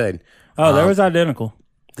think you could. Oh, they was identical.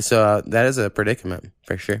 So that is a predicament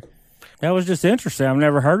for sure. That was just interesting. I've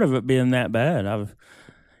never heard of it being that bad.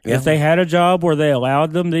 Yeah. If they had a job where they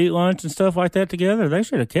allowed them to eat lunch and stuff like that together, they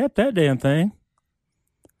should have kept that damn thing.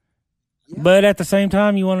 Yeah. But at the same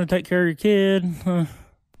time, you want to take care of your kid.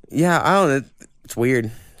 Yeah, I don't know. It's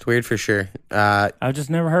weird. It's weird for sure. I've just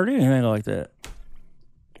never heard anything like that.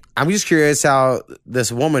 I'm just curious how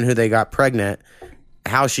this woman who they got pregnant,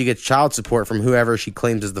 how she gets child support from whoever she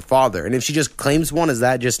claims is the father. And if she just claims one, is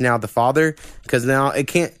that just now the father? Because now it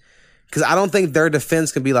can't. Because I don't think their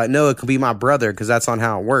defense can be like, no, it could be my brother, because that's not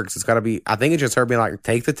how it works. It's got to be, I think it's just her being like,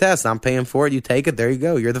 take the test. I'm paying for it. You take it. There you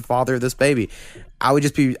go. You're the father of this baby.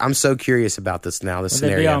 I'm so curious about this now, this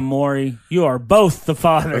scenario. Be on Maury, you are both the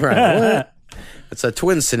father. Right. It's a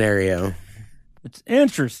twin scenario. It's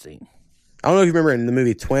interesting. I don't know if you remember in the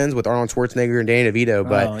movie Twins with Arnold Schwarzenegger and Danny DeVito,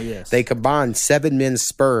 but they combined 7 men's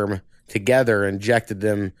sperm together, injected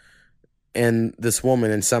them in this woman,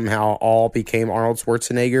 and somehow all became Arnold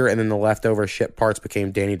Schwarzenegger, and then the leftover shit parts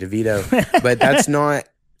became Danny DeVito. But that's not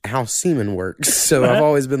how semen works. So I've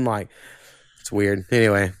always been like, it's weird.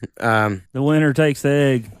 Anyway. The winner takes the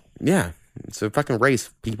egg. Yeah. It's a fucking race,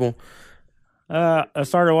 people. I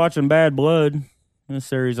started watching Bad Blood. This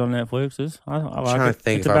series on Netflix. I like I'm trying it. to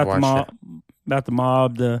think It's if I've watched it. About the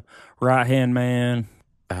mob, the right-hand man.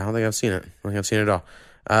 I don't think I've seen it. I don't think I've seen it at all.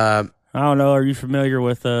 I don't know. Are you familiar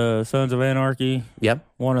with Sons of Anarchy? Yep.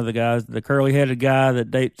 One of the guys, the curly-headed guy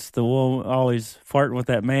that dates the woman, always flirting with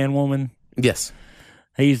that man-woman. Yes.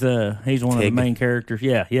 He's one of the main characters.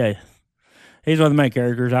 Yeah. He's one of the main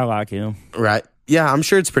characters. I like him. Right. Yeah, I'm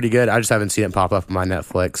sure it's pretty good. I just haven't seen it pop up on my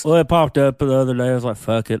Netflix. Well, it popped up the other day. I was like,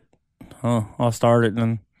 fuck it. I'll start it.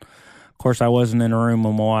 And, of course, I wasn't in the room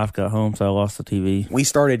when my wife got home, so I lost the TV. We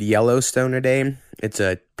started Yellowstone today. It's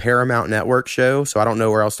a Paramount Network show, so I don't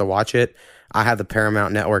know where else to watch it. I have the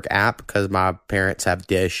Paramount Network app because my parents have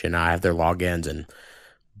Dish, and I have their logins and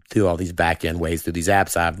do all these back-end ways through these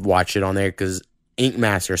apps. I've watched it on there because Ink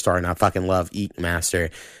Master started, and I fucking love Ink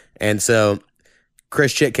Master. And so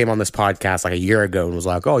Chris Chick came on this podcast like a year ago and was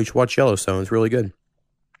like, oh, you should watch Yellowstone. It's really good.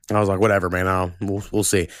 And I was like, whatever, man. We'll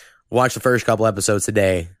see. Watch the first couple episodes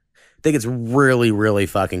today. I think it's really, really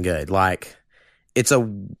fucking good. Like, it's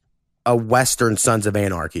a Western Sons of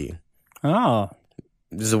Anarchy. Oh.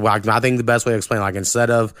 I think the best way to explain, like, instead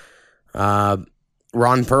of Ron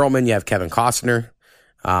Perlman, you have Kevin Costner.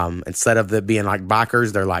 Instead of them being like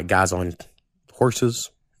bikers, they're like guys on horses,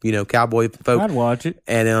 cowboy folk. I'd watch it.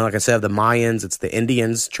 And then, like I said, the Mayans, it's the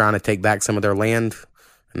Indians trying to take back some of their land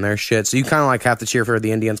and their shit. So you kind of like have to cheer for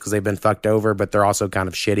the Indians because they've been fucked over, but they're also kind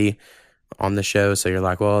of shitty on the show. So you're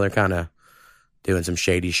like, well, they're kind of doing some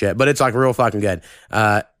shady shit. But it's like real fucking good.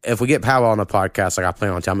 If we get Powell on the podcast, like I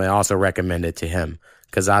plan on telling him, I also recommend it to him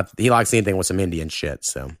because he likes anything with some Indian shit.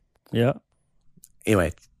 So Yeah.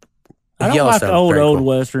 anyway, I don't like Yellowstone, old very cool.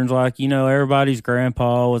 westerns. Like, everybody's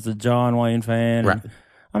grandpa was a John Wayne fan. Right.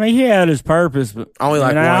 I mean, he had his purpose, but I only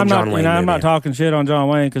like one I'm John not, Wayne I'm not movie. talking shit on John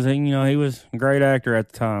Wayne because he was a great actor at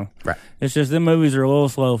the time. Right. It's just them movies are a little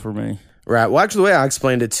slow for me. Right. Well, actually, the way I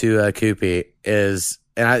explained it to Koopy is,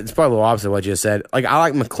 it's probably a little opposite of what you just said. Like, I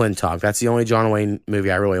like McClintock. That's the only John Wayne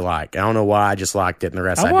movie I really like. I don't know why. I just liked it, and the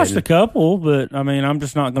rest I watched a didn't. couple, but I mean, I'm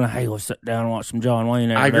just not going to, hey, let's sit down and watch some John Wayne.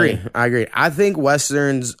 I agree. Day. I think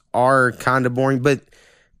westerns are kind of boring, but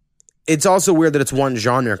it's also weird that it's one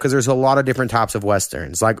genre because there's a lot of different types of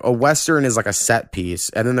westerns. Like a western is like a set piece,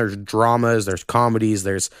 and then there's dramas, there's comedies,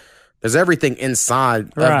 there's everything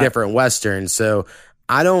inside Right. of different westerns. So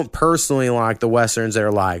I don't personally like the westerns that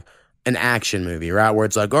are like an action movie, right? Where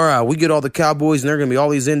it's like, all right, we get all the cowboys and they're gonna be all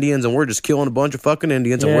these Indians, and we're just killing a bunch of fucking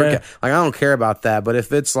Indians. And Yeah. like, I don't care about that. But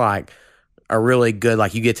if it's like a really good,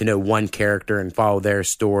 like you get to know one character and follow their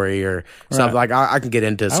story or something, like I can get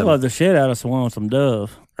into I some. love the shit out of some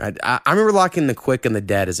Dove. Right. I remember liking The Quick and the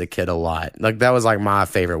Dead as a kid a lot. Like that was like my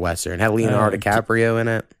favorite western. It had Leonardo DiCaprio in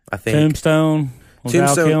it, I think. Tombstone, with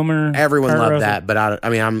Val Kilmer. Everyone Kurt loved Russell. that, but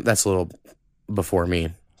I'm that's a little before me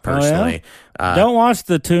personally. Don't watch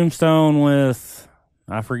the Tombstone with,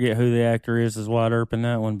 I forget who the actor is Wyatt Earp in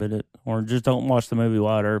that one, or just don't watch the movie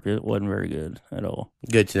Wyatt Earp. It wasn't very good at all.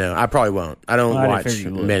 Good to know. I probably won't. I don't I didn't watch figure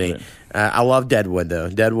you would, many. I love Deadwood though.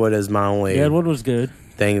 Deadwood is my only Deadwood was good.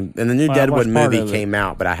 thing. And the new I Deadwood watched part movie of it. came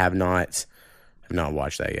out, but I have not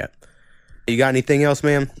watched that yet. You got anything else,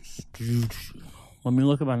 man? Let me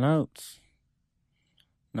look at my notes.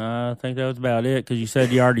 No, I think that was about it because you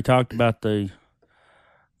said you already talked about the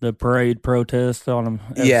parade protest on an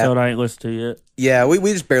episode Yeah. I ain't listened to yet. Yeah, we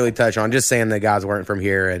just barely touched on just saying the guys weren't from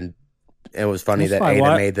here, and it was funny It's that like, Ada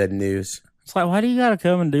what? made the news. It's like, why do you got to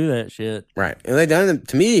come and do that shit? Right. And they done it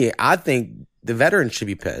to me, I think the veterans should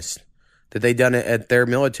be pissed that they done it at their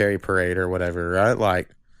military parade or whatever, right? Like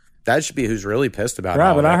that should be who's really pissed about it.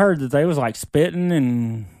 Right, but I heard that they was like spitting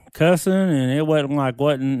and cussing, and it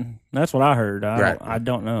wasn't. That's what I heard. I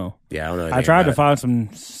don't know. Yeah, I don't know. I anything tried about to it. find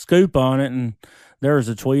some scoop on it, and there was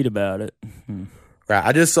a tweet about it. Right.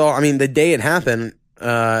 I just saw, the day it happened,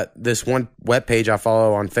 this one webpage I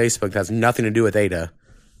follow on Facebook that has nothing to do with Ada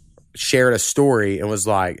shared a story and was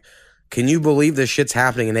like, can you believe this shit's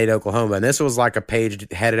happening in Ada, Oklahoma? And this was like a page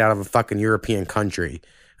headed out of a fucking European country.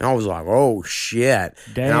 And I was like, oh shit.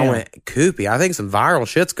 Damn. And I went, Koopy, I think some viral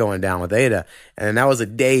shit's going down with Ada. And that was a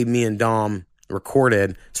day me and Dom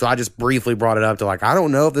recorded. So I just briefly brought it up to like, I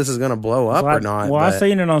don't know if this is going to blow up or not. Well, I but-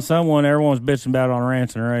 seen it on someone. Everyone's bitching about it on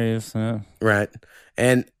Rants and Raves. Right.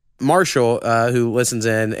 And Marshall, who listens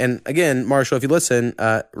in, and again, Marshall, if you listen,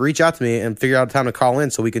 reach out to me and figure out a time to call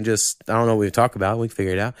in so we can just, I don't know what we talk about. We can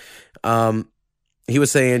figure it out. He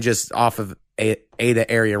was saying just off of Ada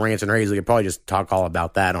area rants and raves, we could probably just talk all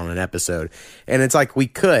about that on an episode. And it's like we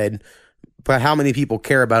could, but how many people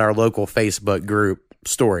care about our local Facebook group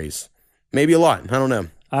stories? Maybe a lot. I don't know.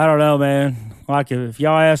 I don't know, man. Like, if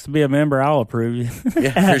y'all ask to be a member, I'll approve you.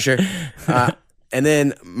 Yeah, for sure. And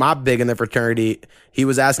then my big in the fraternity, he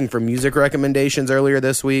was asking for music recommendations earlier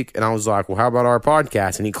this week. And I was like, well, how about our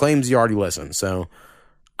podcast? And he claims he already listened. So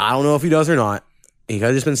I don't know if he does or not. He could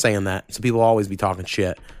have just been saying that. So people will always be talking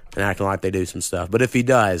shit and acting like they do some stuff. But if he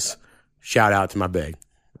does, shout out to my big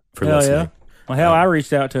for Hell listening. yeah. Well, hell, I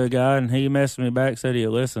reached out to a guy, and he messaged me back, said he'd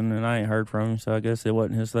listen, and I ain't heard from him. So I guess it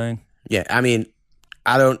wasn't his thing. Yeah,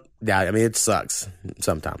 I don't doubt it. It sucks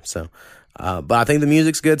sometimes. So, but I think the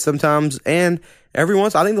music's good sometimes. And every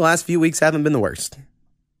once, I think the last few weeks haven't been the worst.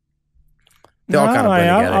 They all kind of blend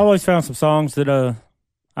I together. always found some songs that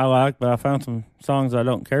I like, but I found some songs I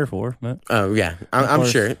don't care for. But Oh yeah, I'm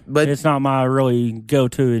course, sure, but it's not my really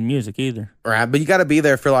go-to in music either. right. But you got to be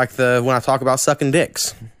there for like when I talk about sucking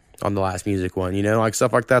dicks on the last music one. Like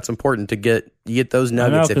stuff like that's important to get those I know,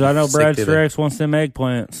 nuggets. because I know Brad Strex wants them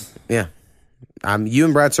eggplants. Yeah, you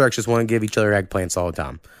and Brad Strex just want to give each other eggplants all the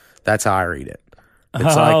time. That's how I read it.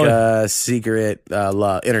 It's like a secret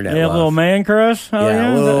love, internet Yeah, love. little man crush. Oh,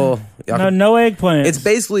 Yeah, yeah. little- No eggplants. It's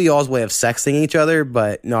basically y'all's way of sexting each other,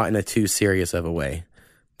 but not in a too serious of a way.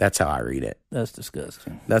 That's how I read it. That's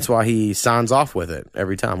disgusting. That's why he signs off with it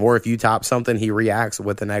every time. Or if you type something, he reacts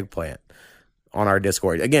with an eggplant on our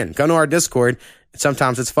Discord. Again, come to our Discord.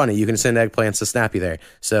 Sometimes it's funny. You can send eggplants to Snappy there.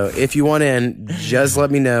 So if you want in, just let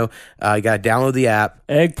me know. You got to download the app.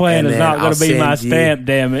 Eggplant And is then not going I'll to be my send you- stamp,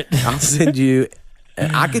 damn it. I'll send you.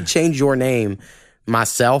 I could change your name.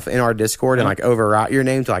 myself in our Discord and like overwrite your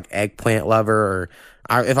name to like Eggplant Lover,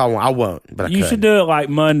 or if I want, I won't. But you should do it like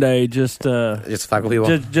Monday, just fuck with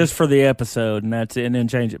people, just for the episode, and that's it, and then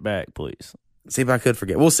change it back, please. See if I could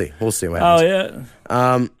forget. We'll see what happens. Oh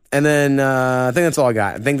yeah. And then I think that's all I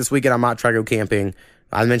got. I think this weekend I might try to go camping.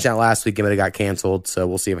 I mentioned that last weekend, but it got canceled, so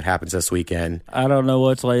we'll see if it happens this weekend. I don't know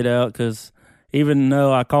what's laid out because even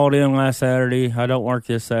though I called in last Saturday, I don't work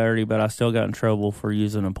this Saturday, but I still got in trouble for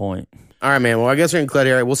using a point. All right, man. Well, I guess we're in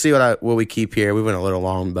Clay. We'll see what we keep here. We went a little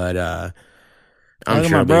long, but I'm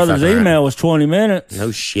sure my brother's email was 20 minutes.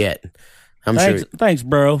 No shit. Thanks,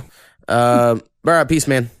 bro. All right, peace,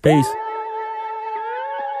 man. Peace.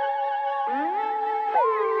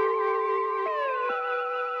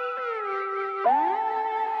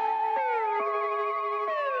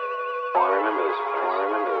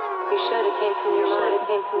 You should have came from your mind.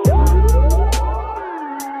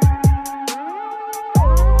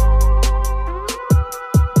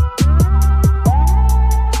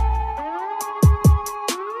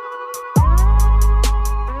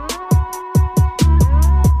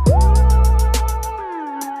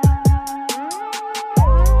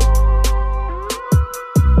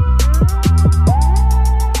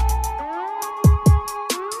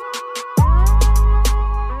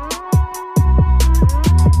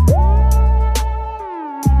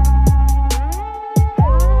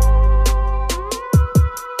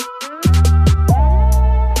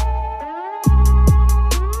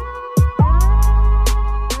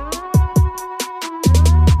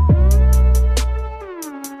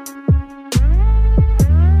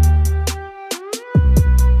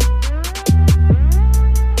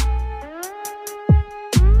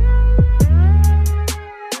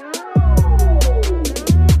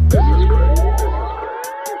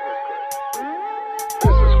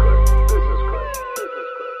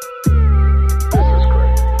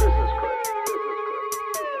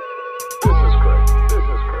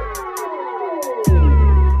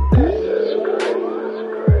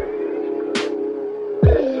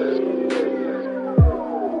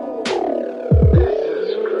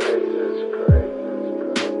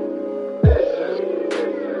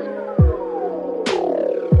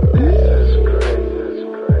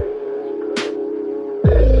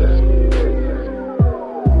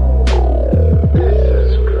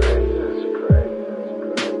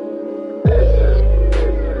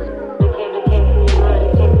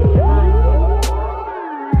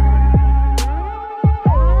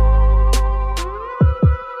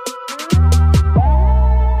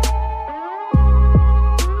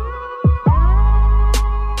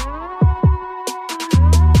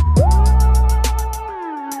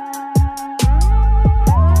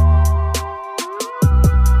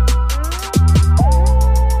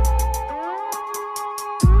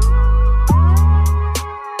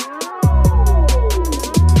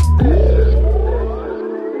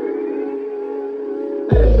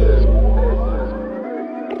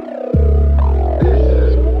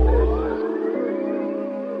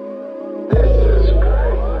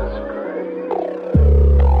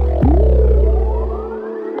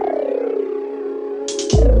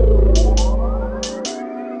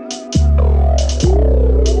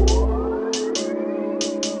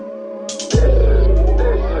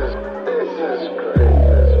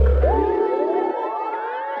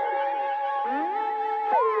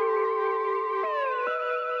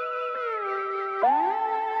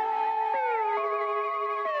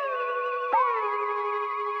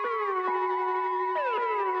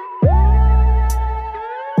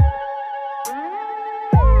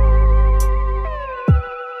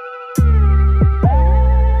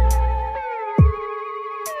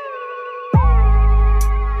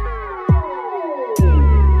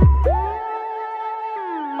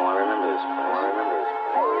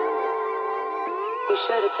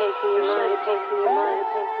 You should have came from your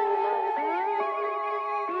mind.